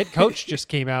the head coach just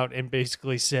came out and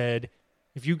basically said,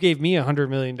 if you gave me $100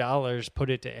 million, put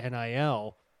it to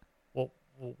NIL, well,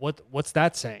 what's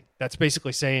that saying? That's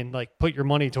basically saying, like, put your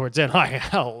money towards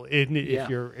NIL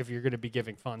if you're going to be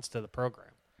giving funds to the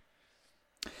program.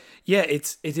 Yeah,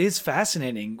 it is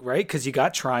fascinating, right? Because you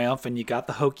got Triumph and you got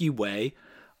the Hokie Way.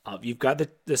 You've got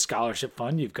the scholarship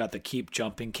fund. You've got the Keep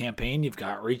Jumping campaign. You've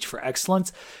got Reach for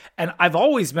Excellence. And I've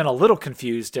always been a little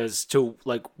confused as to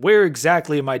like where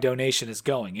exactly my donation is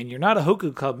going. And you're not a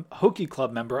Hokie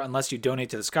Club member unless you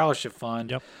donate to the scholarship fund.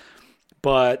 Yep.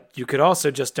 But you could also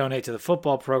just donate to the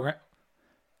football program.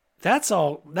 That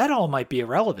all might be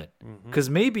irrelevant, because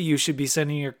maybe you should be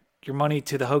sending your money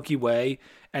to the Hokie Way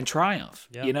and Triumph.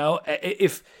 Yep.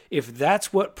 If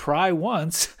that's what Pry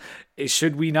wants,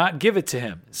 should we not give it to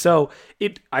him? So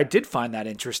I did find that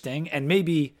interesting, and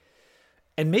maybe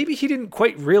he didn't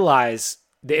quite realize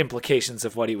the implications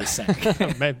of what he was saying.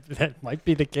 That might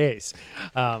be the case,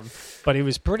 but he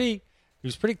was pretty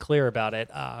clear about it.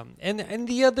 And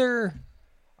the other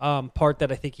part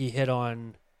that I think he hit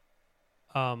on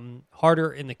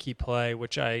harder in the key play,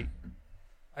 which I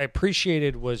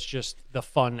appreciated, was just the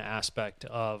fun aspect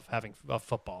of having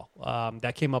football.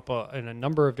 That came up in a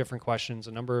number of different questions,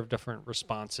 a number of different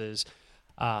responses,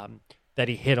 that that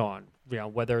he hit on.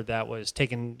 Whether that was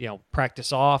taking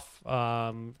practice off,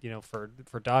 for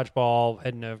dodgeball,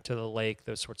 heading over to the lake,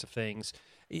 those sorts of things.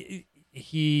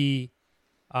 He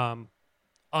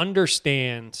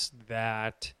understands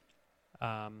that.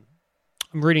 I'm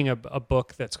reading a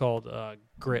book that's called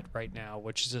Grit right now,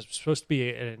 which is supposed to be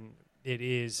it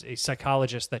is a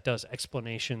psychologist that does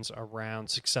explanations around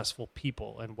successful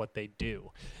people and what they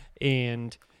do,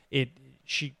 and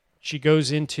she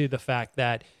goes into the fact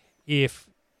that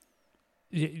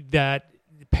that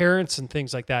parents and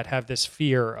things like that have this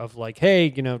fear of like, hey,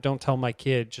 don't tell my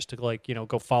kid just to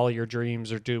go follow your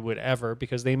dreams or do whatever,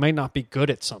 because they might not be good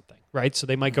at something, right? So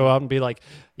they might go out and be like,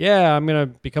 yeah, I'm going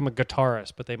to become a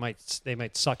guitarist, but they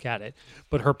might suck at it.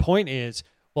 But her point is,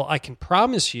 well, I can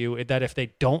promise you that if they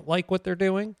don't like what they're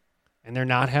doing and they're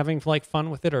not having fun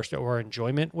with it or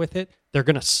enjoyment with it, they're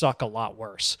going to suck a lot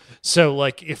worse. So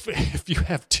if you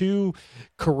have two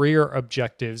career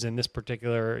objectives in this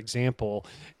particular example,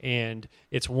 and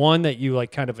it's one that you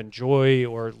kind of enjoy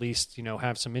or at least,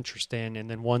 have some interest in, and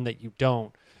then one that you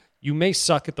don't, you may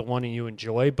suck at the one that you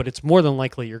enjoy, but it's more than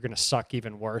likely you're going to suck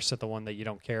even worse at the one that you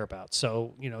don't care about.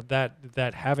 So,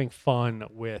 that having fun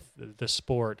with the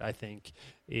sport, I think,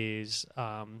 is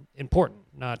important.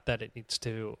 Not that it needs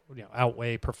to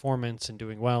outweigh performance and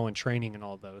doing well and training and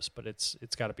all those, but it's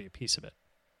got to be a piece of it.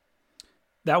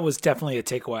 That was definitely a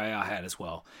takeaway I had as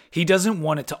well. He doesn't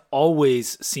want it to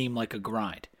always seem like a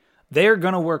grind. They're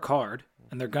going to work hard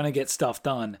and they're going to get stuff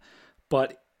done,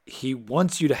 but he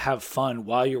wants you to have fun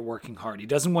while you're working hard. He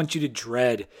doesn't want you to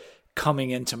dread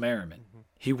coming into Merriman. Mm-hmm.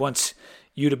 He wants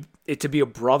it to be a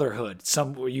brotherhood,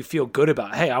 where you feel good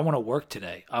about, hey, I want to work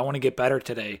today. I want to get better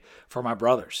today for my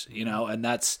brothers, and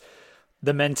that's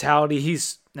the mentality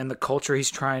and the culture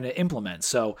he's trying to implement.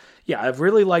 So, yeah, I've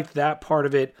really liked that part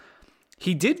of it.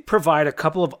 He did provide a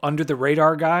couple of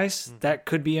under-the-radar guys that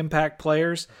could be impact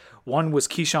players. One was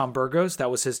Keyshawn Burgos.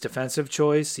 That was his defensive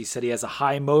choice. He said he has a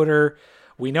high motor.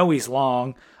 We know he's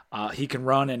long. He can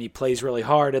run and he plays really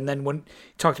hard. And then when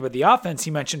he talked about the offense,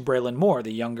 he mentioned Braylon Moore,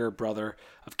 the younger brother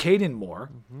of Caden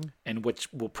Moore, and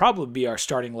which will probably be our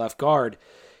starting left guard.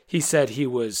 He said he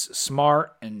was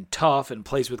smart and tough and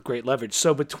plays with great leverage.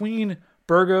 So between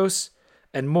Burgos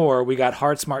and Moore, we got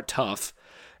hard, smart, tough.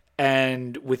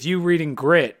 And with you reading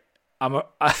Grit,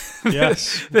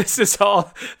 yes. This is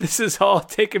all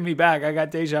taking me back. I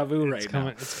got deja vu now.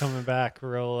 It's coming back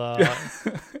real.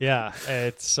 Yeah,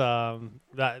 it's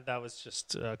that was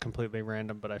just completely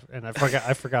random. But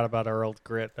I forgot about our old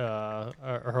Grit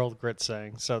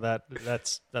saying. So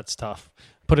that's tough.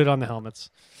 Put it on the helmets.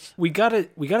 We gotta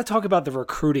talk about the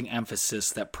recruiting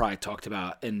emphasis that Pry talked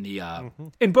about in the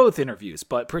in both interviews,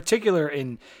 but particular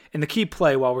in the key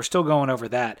play. While we're still going over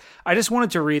that, I just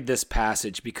wanted to read this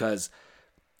passage because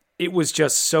it was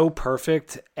just so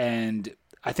perfect, and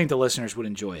I think the listeners would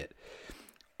enjoy it.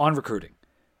 On recruiting,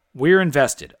 we're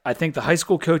invested. I think the high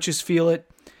school coaches feel it.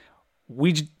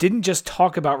 We didn't just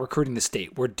talk about recruiting the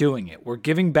state. We're doing it. We're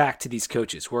giving back to these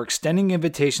coaches. We're extending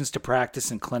invitations to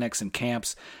practice and clinics and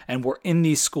camps, and we're in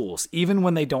these schools, even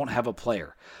when they don't have a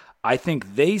player. I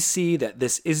think they see that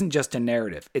this isn't just a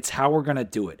narrative. It's how we're going to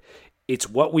do it. It's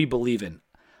what we believe in.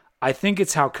 I think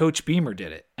it's how Coach Beamer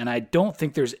did it, and I don't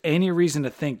think there's any reason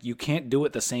to think you can't do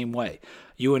it the same way.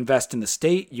 You invest in the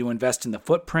state. You invest in the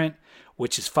footprint,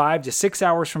 which is 5 to 6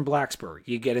 hours from Blacksburg.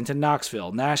 You get into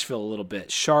Knoxville, Nashville a little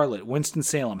bit, Charlotte,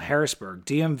 Winston-Salem, Harrisburg,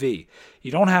 DMV.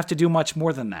 You don't have to do much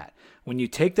more than that. When you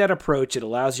take that approach, it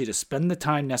allows you to spend the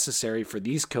time necessary for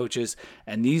these coaches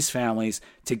and these families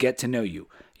to get to know you.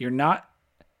 You're not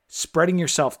spreading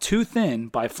yourself too thin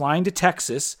by flying to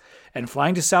Texas and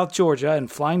flying to South Georgia and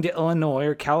flying to Illinois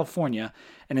or California,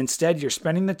 and instead you're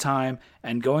spending the time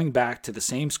and going back to the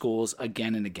same schools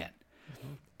again and again.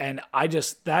 And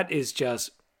that's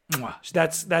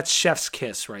chef's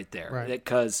kiss right there. Right.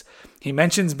 Because he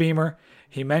mentions Beamer,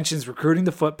 he mentions recruiting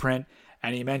the footprint,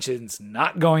 and he mentions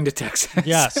not going to Texas.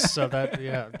 Yes, so that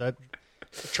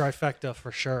trifecta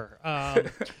for sure.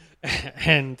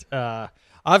 And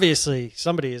obviously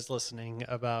somebody is listening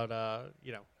about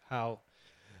how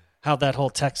that whole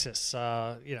Texas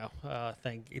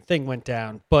thing went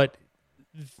down, but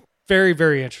very,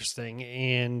 very interesting,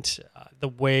 and the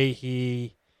way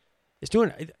he is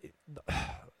doing it.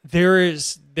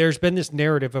 There's been this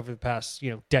narrative over the past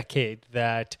decade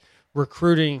that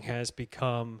recruiting has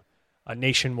become a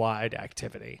nationwide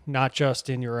activity, not just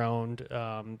in your own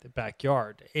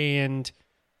backyard. And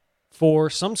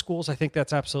for some schools, I think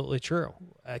that's absolutely true.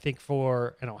 I think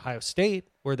for an Ohio State,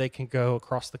 where they can go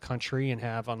across the country and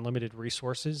have unlimited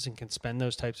resources and can spend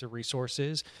those types of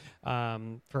resources.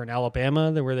 For an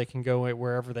Alabama, where they can go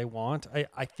wherever they want.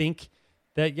 I think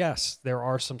that, yes, there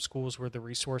are some schools where the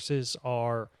resources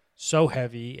are so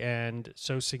heavy and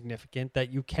so significant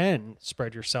that you can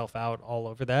spread yourself out all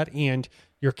over that. And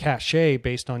your cachet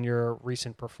based on your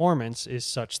recent performance is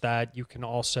such that you can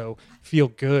also feel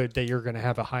good that you're going to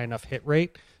have a high enough hit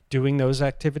rate doing those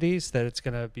activities that it's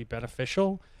going to be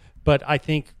beneficial. But I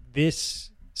think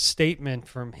this statement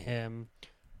from him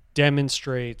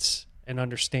demonstrates an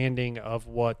understanding of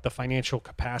what the financial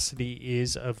capacity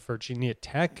is of Virginia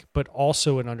Tech, but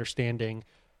also an understanding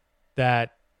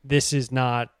that this is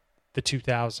not the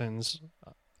 2000s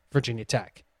Virginia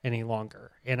Tech any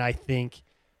longer. And I think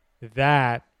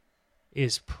that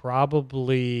is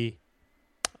probably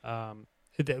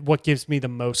what gives me the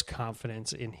most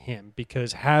confidence in him,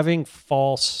 because having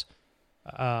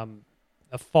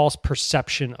a false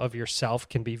perception of yourself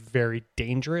can be very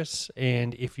dangerous.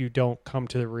 And if you don't come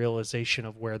to the realization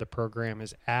of where the program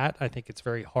is at, I think it's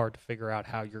very hard to figure out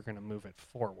how you're going to move it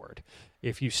forward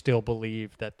if you still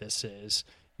believe that this is,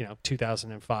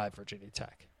 2005 Virginia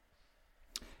Tech.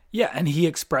 Yeah, and he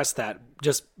expressed that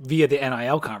just via the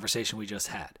NIL conversation we just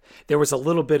had. There was a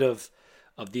little bit of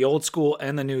the old school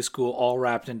and the new school all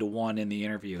wrapped into one in the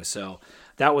interview. So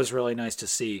that was really nice to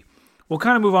see. We'll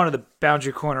kind of move on to the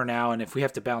boundary corner now, and if we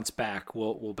have to bounce back,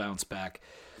 we'll bounce back.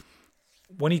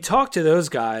 When he talked to those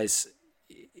guys,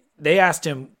 they asked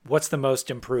him, what's the most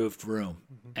improved room?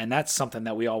 Mm-hmm. And that's something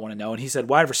that we all want to know. And he said,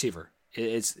 wide receiver.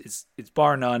 It's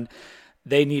bar none.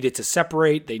 They needed to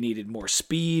separate. They needed more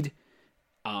speed.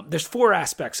 There's 4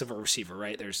 aspects of a receiver,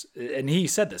 right? And he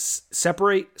said this: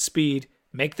 separate, speed,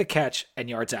 make the catch,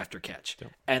 and yards after catch.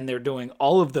 Yep. And they're doing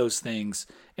all of those things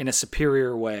in a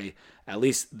superior way, at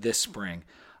least this spring.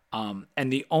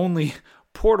 And the only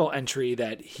portal entry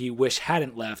that he wished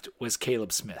hadn't left was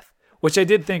Caleb Smith, which I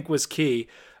did think was key.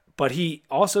 But he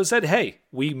also said, hey,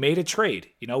 we made a trade.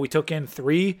 We took in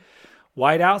 3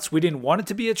 wideouts. We didn't want it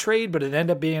to be a trade, but it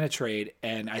ended up being a trade,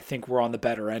 and I think we're on the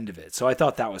better end of it. So I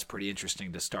thought that was pretty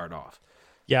interesting to start off.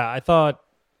 Yeah, I thought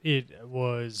it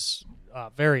was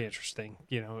very interesting,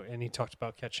 and he talked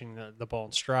about catching the ball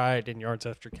in stride and yards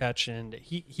after catch, and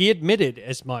he admitted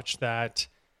as much, that,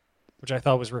 which I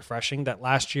thought was refreshing, that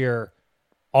last year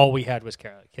all we had was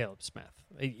Caleb Smith.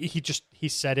 He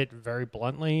said it very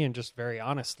bluntly and just very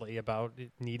honestly about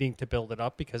needing to build it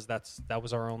up, because that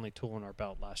was our only tool in our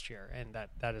belt last year, and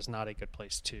that is not a good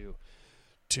place to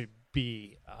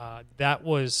be. That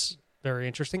was very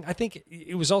interesting. I think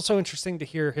it was also interesting to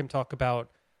hear him talk about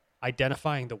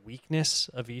identifying the weakness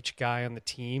of each guy on the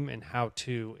team and how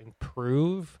to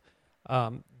improve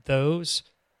those.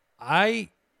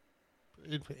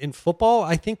 In football,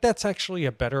 I think that's actually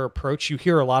a better approach. You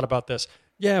hear a lot about this.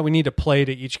 Yeah, we need to play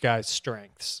to each guy's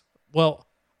strengths. Well,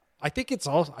 I think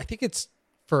it's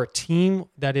for a team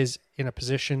that is in a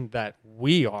position that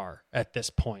we are at this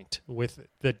point, with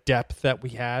the depth that we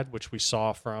had, which we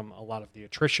saw from a lot of the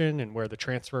attrition and where the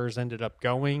transfers ended up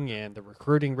going and the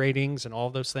recruiting ratings and all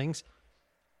of those things.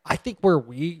 I think where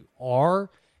we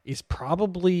are is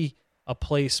probably a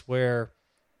place where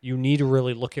you need to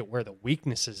really look at where the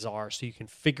weaknesses are so you can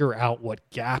figure out what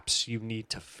gaps you need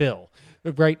to fill,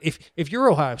 right? If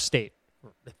you're Ohio State,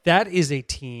 that is a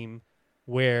team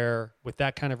where, with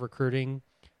that kind of recruiting,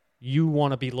 you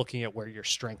want to be looking at where your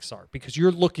strengths are, because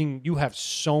you have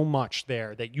so much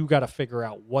there that you got to figure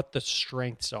out what the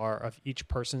strengths are of each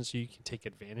person so you can take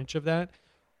advantage of that.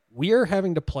 We are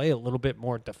having to play a little bit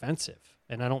more defensive.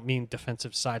 And I don't mean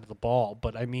defensive side of the ball,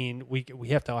 but I mean we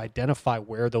have to identify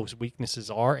where those weaknesses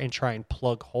are and try and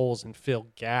plug holes and fill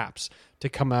gaps to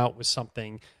come out with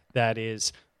something that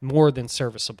is more than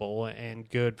serviceable and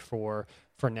good for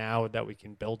now that we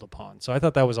can build upon. So I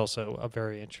thought that was also a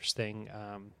very interesting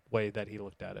way that he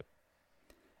looked at it.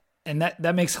 And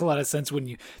that makes a lot of sense when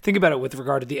you think about it with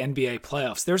regard to the NBA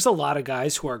playoffs. There's a lot of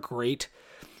guys who are great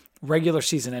regular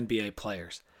season NBA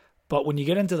players. But when you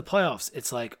get into the playoffs,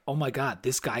 it's like, oh my God,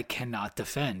 this guy cannot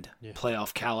defend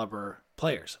playoff caliber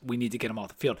players. We need to get him off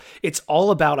the field. It's all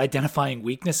about identifying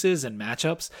weaknesses and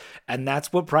matchups, and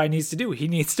that's what Pry needs to do. He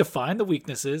needs to find the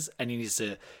weaknesses, and he needs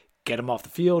to get him off the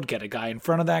field, get a guy in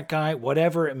front of that guy,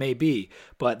 whatever it may be.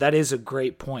 But that is a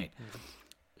great point. Mm-hmm.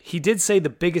 He did say the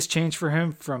biggest change for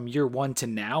him from year 1 to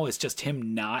now is just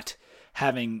him not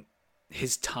having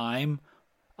his time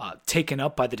taken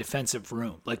up by the defensive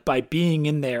room. Like, by being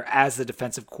in there as the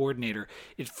defensive coordinator,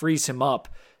 it frees him up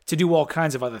to do all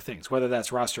kinds of other things, whether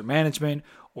that's roster management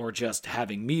or just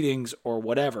having meetings or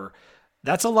whatever.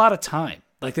 That's a lot of time.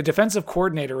 Like, the defensive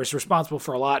coordinator is responsible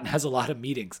for a lot and has a lot of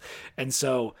meetings. And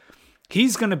so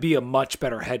he's going to be a much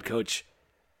better head coach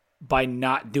by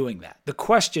not doing that. The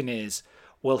question is,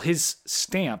 will his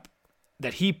stamp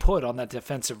that he put on that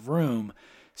defensive room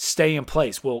stay in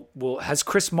place? Has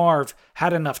Chris Marv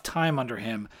had enough time under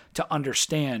him to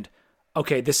understand,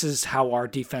 okay, this is how our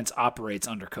defense operates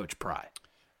under Coach Pry?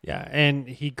 Yeah, and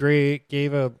he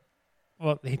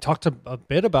he talked a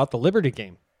bit about the Liberty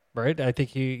game, right? I think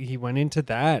he went into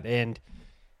that, and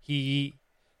he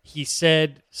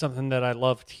said something that I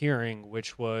loved hearing,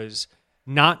 which was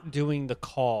not doing the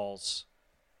calls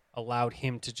allowed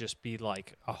him to just be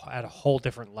like at a whole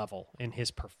different level in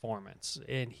his performance.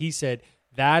 And he said,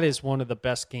 that is one of the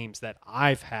best games that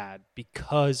I've had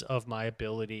because of my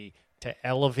ability to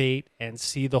elevate and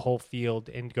see the whole field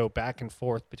and go back and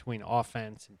forth between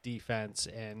offense and defense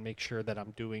and make sure that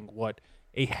I'm doing what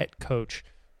a head coach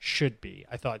should be.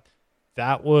 I thought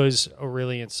that was a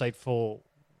really insightful,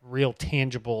 real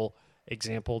tangible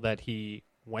example that he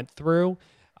went through.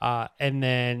 And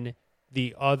then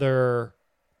the other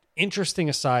interesting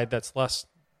aside that's less,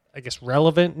 I guess,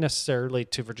 relevant necessarily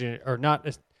to Virginia, or not,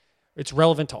 it's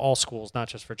relevant to all schools, not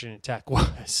just Virginia Tech,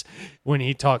 was when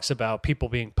he talks about people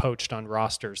being poached on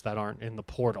rosters that aren't in the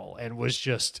portal, and was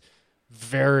just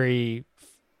very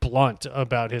blunt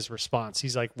about his response.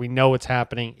 He's like, we know it's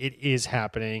happening. It is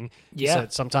happening. He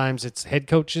said sometimes it's head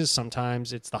coaches,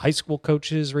 sometimes it's the high school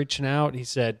coaches reaching out. He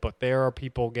said, but there are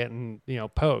people getting,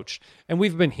 poached. And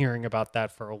we've been hearing about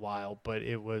that for a while, but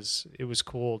it was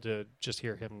cool to just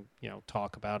hear him,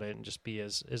 talk about it and just be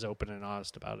as open and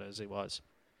honest about it as he was.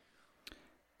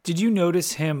 Did you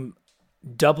notice him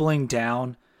doubling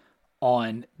down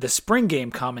on the spring game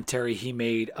commentary he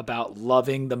made about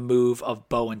loving the move of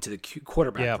Bowen to the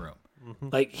quarterback room? Mm-hmm.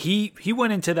 Like he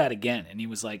went into that again, and he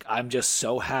was like, I'm just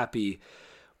so happy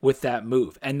with that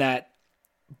move. And that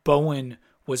Bowen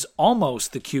was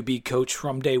almost the QB coach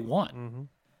from day one. Mm-hmm.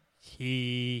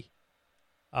 He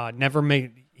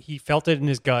he felt it in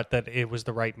his gut that it was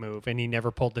the right move, and he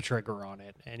never pulled the trigger on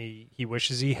it. And he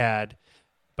wishes he had,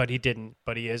 but he didn't,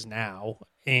 but he is now.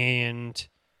 And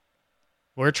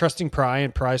we're trusting Pry,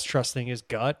 and Pry's trusting his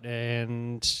gut,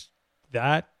 and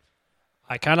that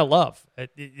I kind of love. At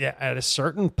a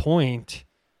certain point,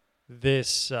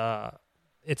 this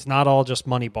it's not all just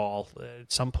money ball.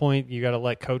 At some point, you got to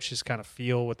let coaches kind of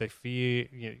feel what they feel.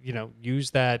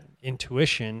 Use that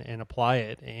intuition and apply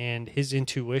it. And his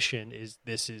intuition is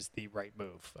this is the right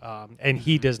move, and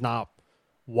he does not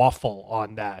waffle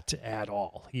on that at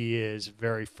all. He is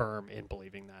very firm in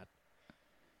believing that.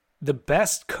 The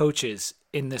best coaches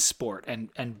in this sport,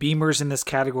 and Beamer's in this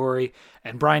category,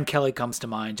 and Brian Kelly comes to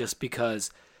mind just because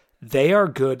they are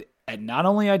good at not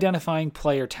only identifying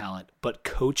player talent, but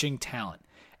coaching talent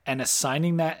and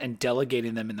assigning that and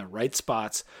delegating them in the right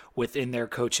spots within their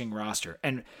coaching roster.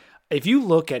 And if you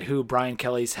look at who Brian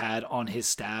Kelly's had on his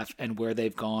staff and where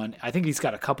they've gone, I think he's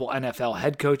got a couple NFL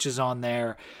head coaches on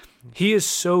there. He is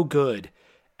so good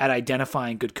at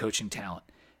identifying good coaching talent.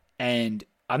 And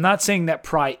I'm not saying that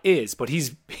Pry is, but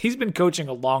he's been coaching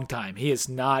a long time. He is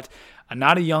not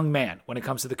a young man when it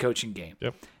comes to the coaching game.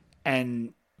 Yep.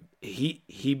 And he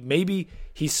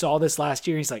saw this last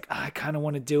year. He's like, I kind of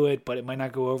want to do it, but it might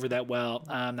not go over that well.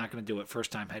 I'm not going to do it.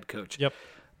 First time head coach. Yep.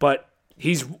 But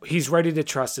he's ready to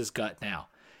trust his gut now.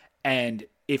 And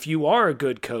if you are a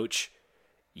good coach,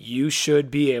 you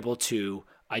should be able to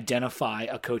identify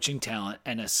a coaching talent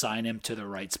and assign him to the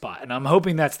right spot. And I'm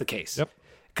hoping that's the case. Yep.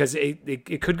 Because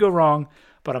it could go wrong,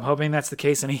 but I'm hoping that's the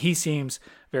case, and he seems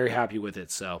very happy with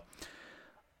it. So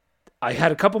I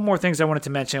had a couple more things I wanted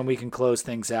to mention. We can close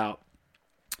things out.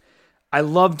 I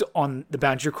loved on the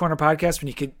Bound Your Corner podcast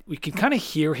when we could kind of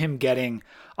hear him getting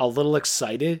a little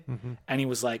excited, and he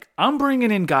was like, I'm bringing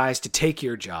in guys to take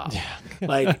your job. Yeah.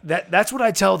 Like that's what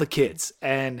I tell the kids,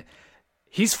 and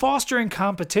he's fostering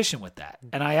competition with that.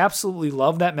 And I absolutely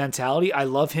love that mentality. I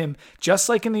love him, just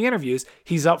like in the interviews,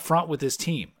 he's up front with his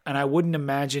team. And I wouldn't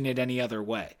imagine it any other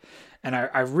way. And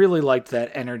I really liked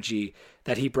that energy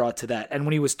that he brought to that. And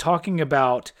when he was talking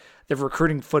about the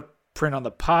recruiting footprint on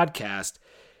the podcast,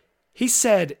 he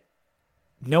said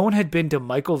no one had been to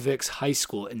Michael Vick's high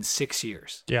school in 6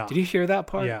 years. Yeah. Did you hear that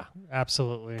part? Yeah,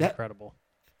 absolutely incredible.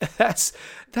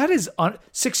 That is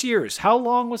 6 years. How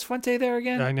long was Fuente there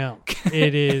again? I know.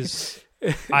 It is.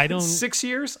 I don't. 6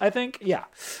 years, I think. Yeah.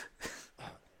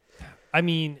 I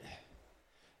mean,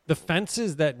 the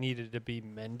fences that needed to be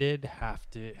mended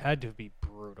had to be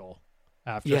brutal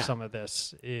after some of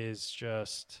this is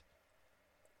just.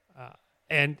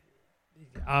 And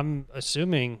I'm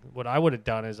assuming what I would have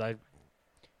done is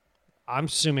I'm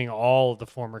assuming all of the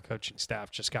former coaching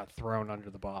staff just got thrown under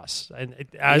the bus, and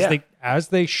as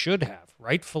they should have,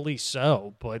 rightfully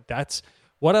so. But that's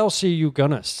what else are you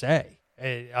gonna say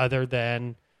other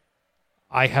than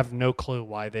I have no clue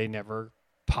why they never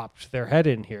popped their head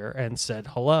in here and said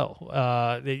hello.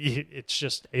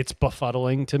 It's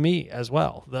befuddling to me as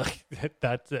well.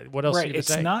 What else? Right.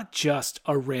 It's not just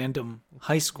a random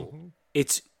high school. Mm-hmm.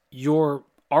 It's your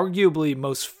arguably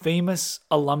most famous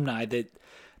alumni, that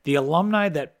the alumni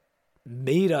that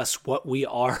made us what we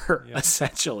are,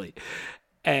 essentially.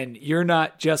 And you're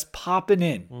not just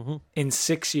popping in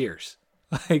 6 years.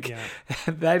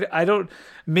 That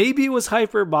maybe it was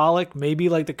hyperbolic. Maybe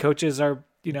like the coaches are,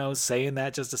 saying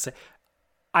that just to say,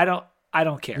 I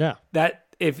don't care. Yeah. That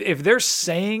if they're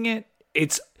saying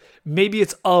it, maybe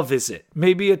it's a visit.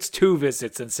 Maybe it's 2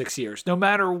 visits in 6 years. No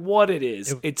matter what it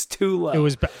is, it's too low. It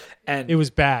was bad. And it was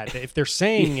bad. If they're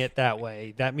saying it that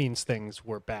way, that means things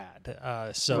were bad.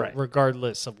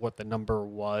 Regardless of what the number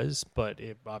was, but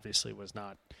it obviously was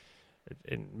not.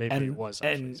 It was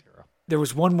actually 0. There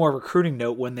was one more recruiting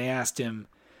note when they asked him,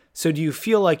 so do you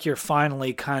feel like you're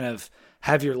finally kind of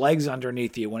have your legs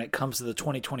underneath you when it comes to the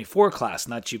 2024 class,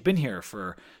 and that you've been here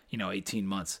for, 18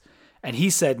 months? And he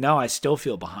said, no, I still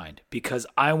feel behind because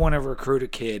I want to recruit a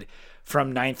kid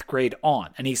from 9th grade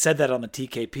on. And he said that on the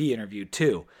TKP interview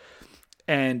too.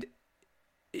 And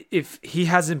if he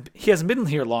hasn't been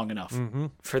here long enough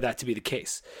for that to be the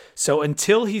case. So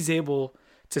until he's able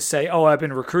to say, oh, I've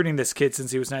been recruiting this kid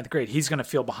since he was 9th grade, he's going to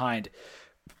feel behind.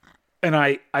 And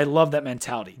I love that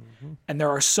mentality. Mm-hmm. And there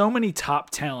are so many top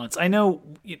talents. I know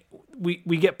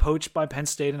we get poached by Penn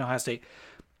State and Ohio State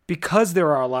because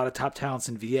there are a lot of top talents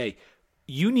in VA.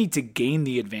 You need to gain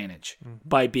the advantage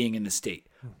by being in the state,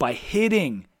 by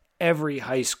hitting every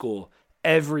high school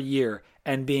every year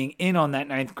and being in on that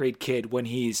 9th grade kid when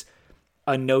he's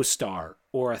a no star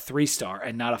or a 3-star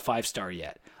and not a 5-star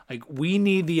yet. Like, we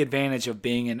need the advantage of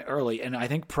being in early, and I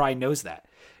think Pry knows that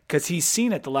because he's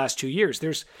seen it the last 2 years.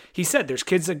 He said there's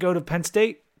kids that go to Penn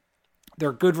State,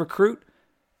 they're a good recruit,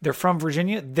 they're from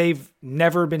Virginia, they've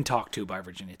never been talked to by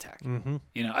Virginia Tech, and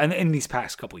in these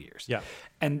past couple years. Yeah.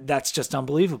 And that's just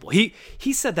unbelievable. He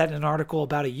said that in an article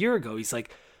about a year ago. He's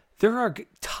like, there are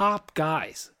top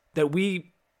guys that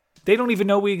they don't even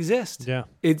know we exist. Yeah.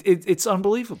 It's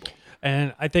unbelievable.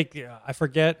 And I think, I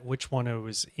forget which one it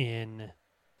was in.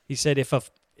 He said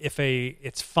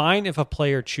it's fine if a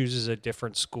player chooses a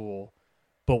different school,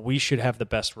 but we should have the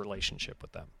best relationship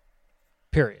with them.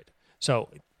 Period. So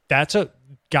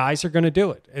guys are going to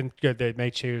do it, and they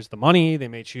may choose the money, they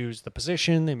may choose the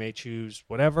position, they may choose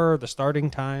whatever, the starting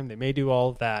time, they may do all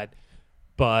of that,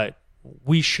 but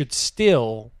we should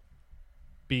still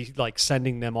be like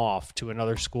sending them off to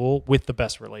another school with the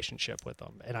best relationship with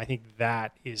them. And I think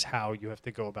that is how you have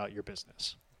to go about your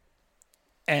business.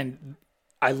 And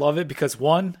I love it because,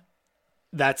 one,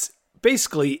 that's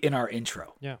basically in our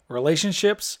intro. Yeah.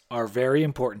 Relationships are very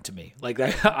important to me. Like,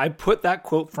 I put that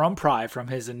quote from Pry from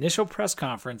his initial press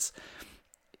conference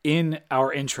in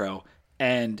our intro,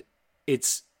 and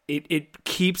it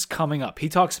keeps coming up. He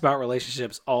talks about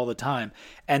relationships all the time,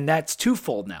 and that's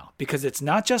twofold now because it's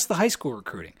not just the high school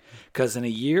recruiting. Because in a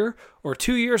year or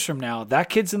 2 years from now, that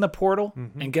kid's in the portal,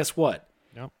 and guess what?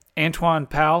 Yep. Antoine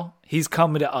Powell, he's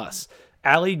coming to us.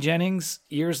 Allie Jennings,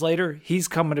 years later, he's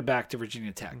coming back to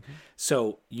Virginia Tech.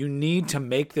 So you need to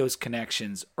make those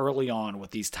connections early on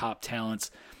with these top talents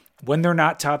when they're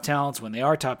not top talents, when they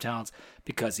are top talents,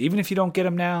 because even if you don't get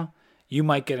them now, you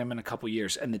might get them in a couple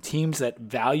years. And the teams that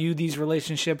value these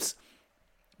relationships,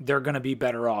 they're going to be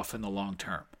better off in the long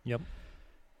term. Yep.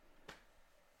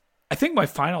 I think my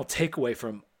final takeaway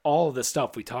from all of the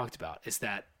stuff we talked about is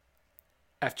that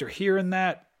after hearing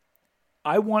that,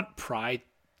 I want Pry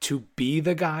to be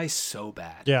the guy so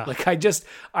bad. Yeah. Like,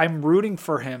 I'm rooting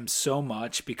for him so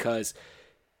much because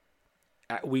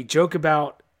we joke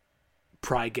about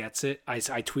Pry gets it. I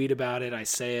tweet about it. I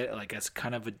say it like as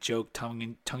kind of a joke,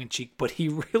 tongue in cheek, but he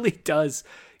really does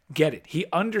get it. He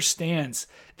understands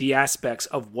the aspects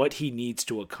of what he needs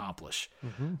to accomplish.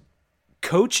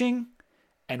 Coaching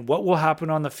and what will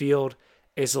happen on the field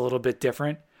is a little bit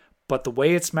different. But the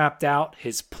way it's mapped out,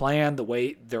 his plan, the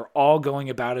way they're all going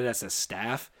about it as a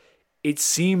staff, it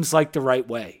seems like the right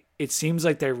way. It seems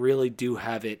like they really do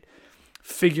have it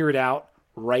figured out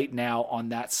right now on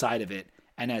that side of it.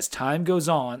 And as time goes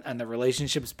on and the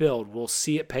relationships build, we'll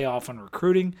see it pay off on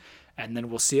recruiting, and then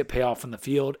we'll see it pay off on the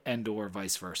field and or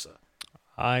vice versa.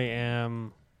 I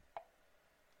am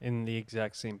in the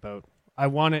exact same boat. I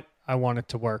want it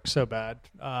to work so bad,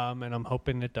 and I'm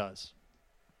hoping it does.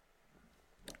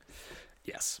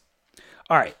 Yes.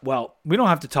 All right. Well, we don't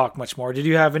have to talk much more. Did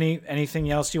you have anything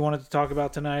else you wanted to talk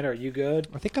about tonight? Are you good?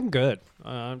 I think I'm good.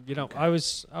 Okay. I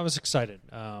was excited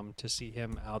to see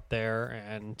him out there,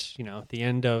 and at the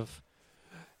end of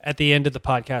the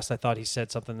podcast, I thought he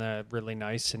said something that really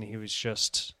nice, and he was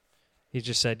just he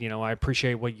just said, I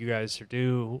appreciate what you guys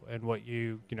do and what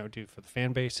you do for the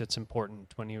fan base. It's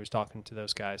important when he was talking to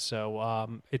those guys.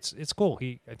 So it's cool.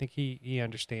 I think he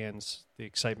understands the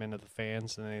excitement of the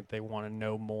fans, and they want to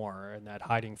know more, and that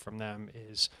hiding from them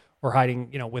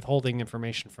withholding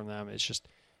information from them is just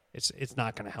it's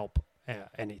not going to help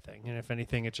anything. And if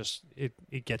anything,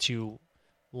 it gets you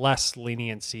less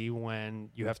leniency when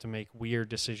you have to make weird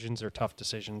decisions or tough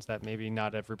decisions that maybe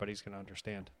not everybody's going to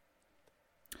understand.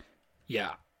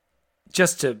 Yeah.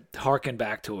 Just to harken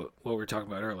back to what we were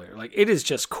talking about earlier, like, it is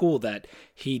just cool that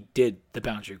he did the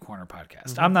Boundary Corner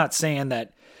podcast. I'm not saying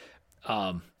that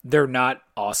they're not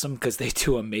awesome, because they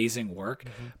do amazing work,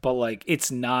 but like,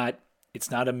 it's not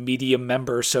a media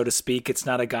member, so to speak. It's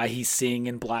not a guy he's seeing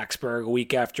in Blacksburg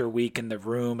week after week in the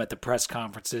room at the press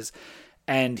conferences.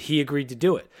 And he agreed to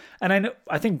do it. And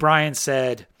I think Brian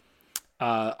said,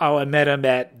 I met him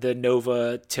at the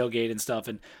Nova tailgate and stuff.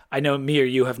 And I know me or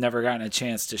you have never gotten a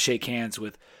chance to shake hands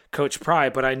with Coach Pry,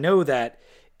 but I know that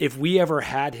if we ever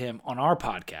had him on our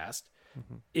podcast,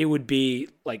 it would be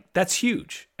like, that's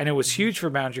huge. And it was huge for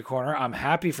Boundary Corner. I'm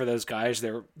happy for those guys.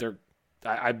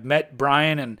 I've met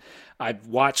Brian and I've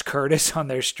watched Curtis on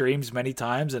their streams many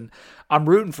times, and I'm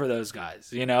rooting for those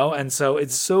guys, And so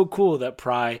it's so cool that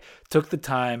Pry took the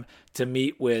time to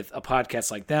meet with a podcast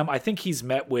like them. I think he's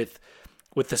met with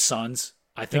the Suns.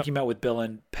 I think he met with Billy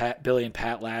and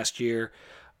Pat last year.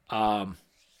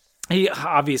 He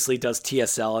obviously does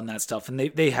TSL and that stuff, and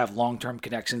they have long-term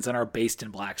connections and are based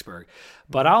in Blacksburg.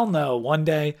 But I'll know one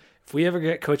day, if we ever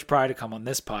get Coach Pry to come on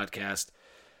this podcast,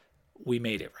 we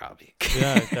made it, Robbie.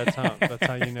 Yeah, that's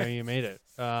how you made it.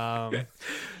 No,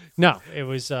 it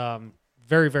was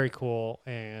very, very cool,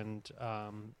 and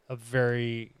a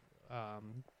very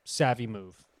savvy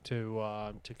move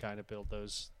to kind of build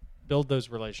those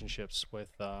relationships with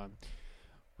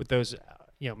those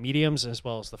mediums as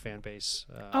well as the fan base.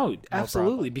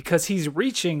 Absolutely, because he's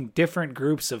reaching different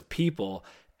groups of people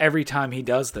every time he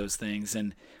does those things.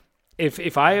 And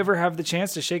if I ever have the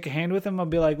chance to shake a hand with him, I'll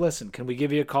be like, listen, can we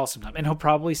give you a call sometime? And he'll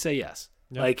probably say yes.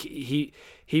 Yep. Like he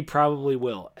probably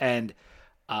will. And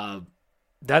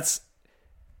that's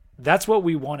what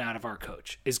we want out of our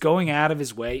coach, is going out of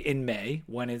his way in May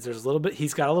when he's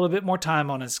got a little bit more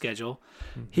time on his schedule.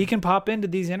 He can pop into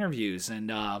these interviews,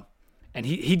 and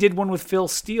he did one with Phil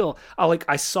Steele.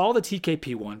 I saw the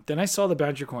TKP one, then I saw the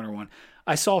Boundary Corner one.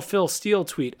 I saw Phil Steele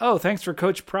tweet, "Oh, thanks for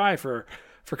Coach Pry for."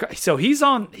 So he's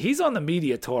on the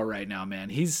media tour right now, man.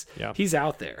 He's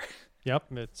out there. Yep,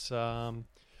 it's and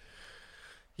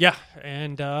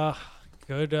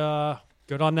good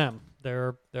on them.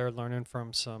 They're learning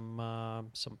from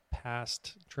some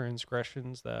past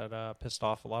transgressions that pissed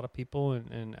off a lot of people,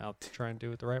 and out to try and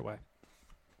do it the right way.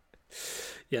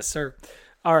 Yes, sir.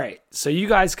 All right, so you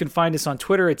guys can find us on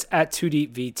Twitter. It's at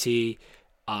 2DeepVT.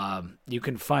 You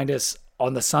can find us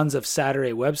on the Sons of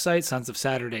Saturday website,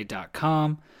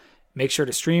 sonsofsaturday.com. Make sure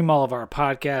to stream all of our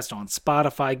podcasts on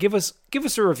Spotify. Give us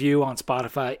a review on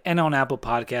Spotify and on Apple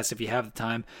Podcasts if you have the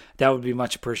time. That would be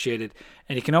much appreciated.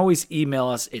 And you can always email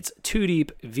us. It's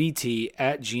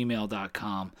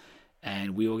 2deepvt@gmail.com,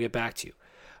 and we will get back to you.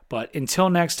 But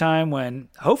until next time, when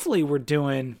hopefully we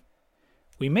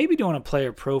may be doing a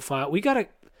player profile.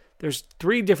 There's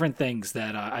 3 different things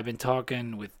that I've been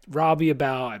talking with Robbie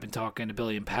about. I've been talking to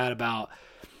Billy and Pat about.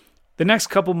 The next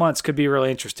couple months could be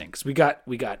really interesting because we got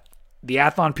the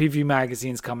Athlon Preview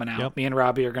magazines coming out. Yep. Me and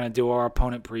Robbie are going to do our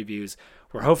opponent previews.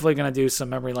 We're hopefully going to do some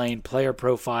memory lane player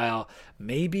profile,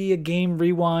 maybe a game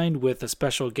rewind with a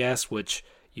special guest, which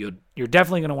you're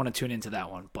definitely going to want to tune into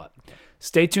that one. But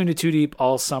stay tuned to 2 Deep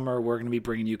all summer. We're going to be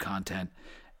bringing you content.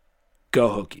 Go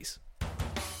Hokies.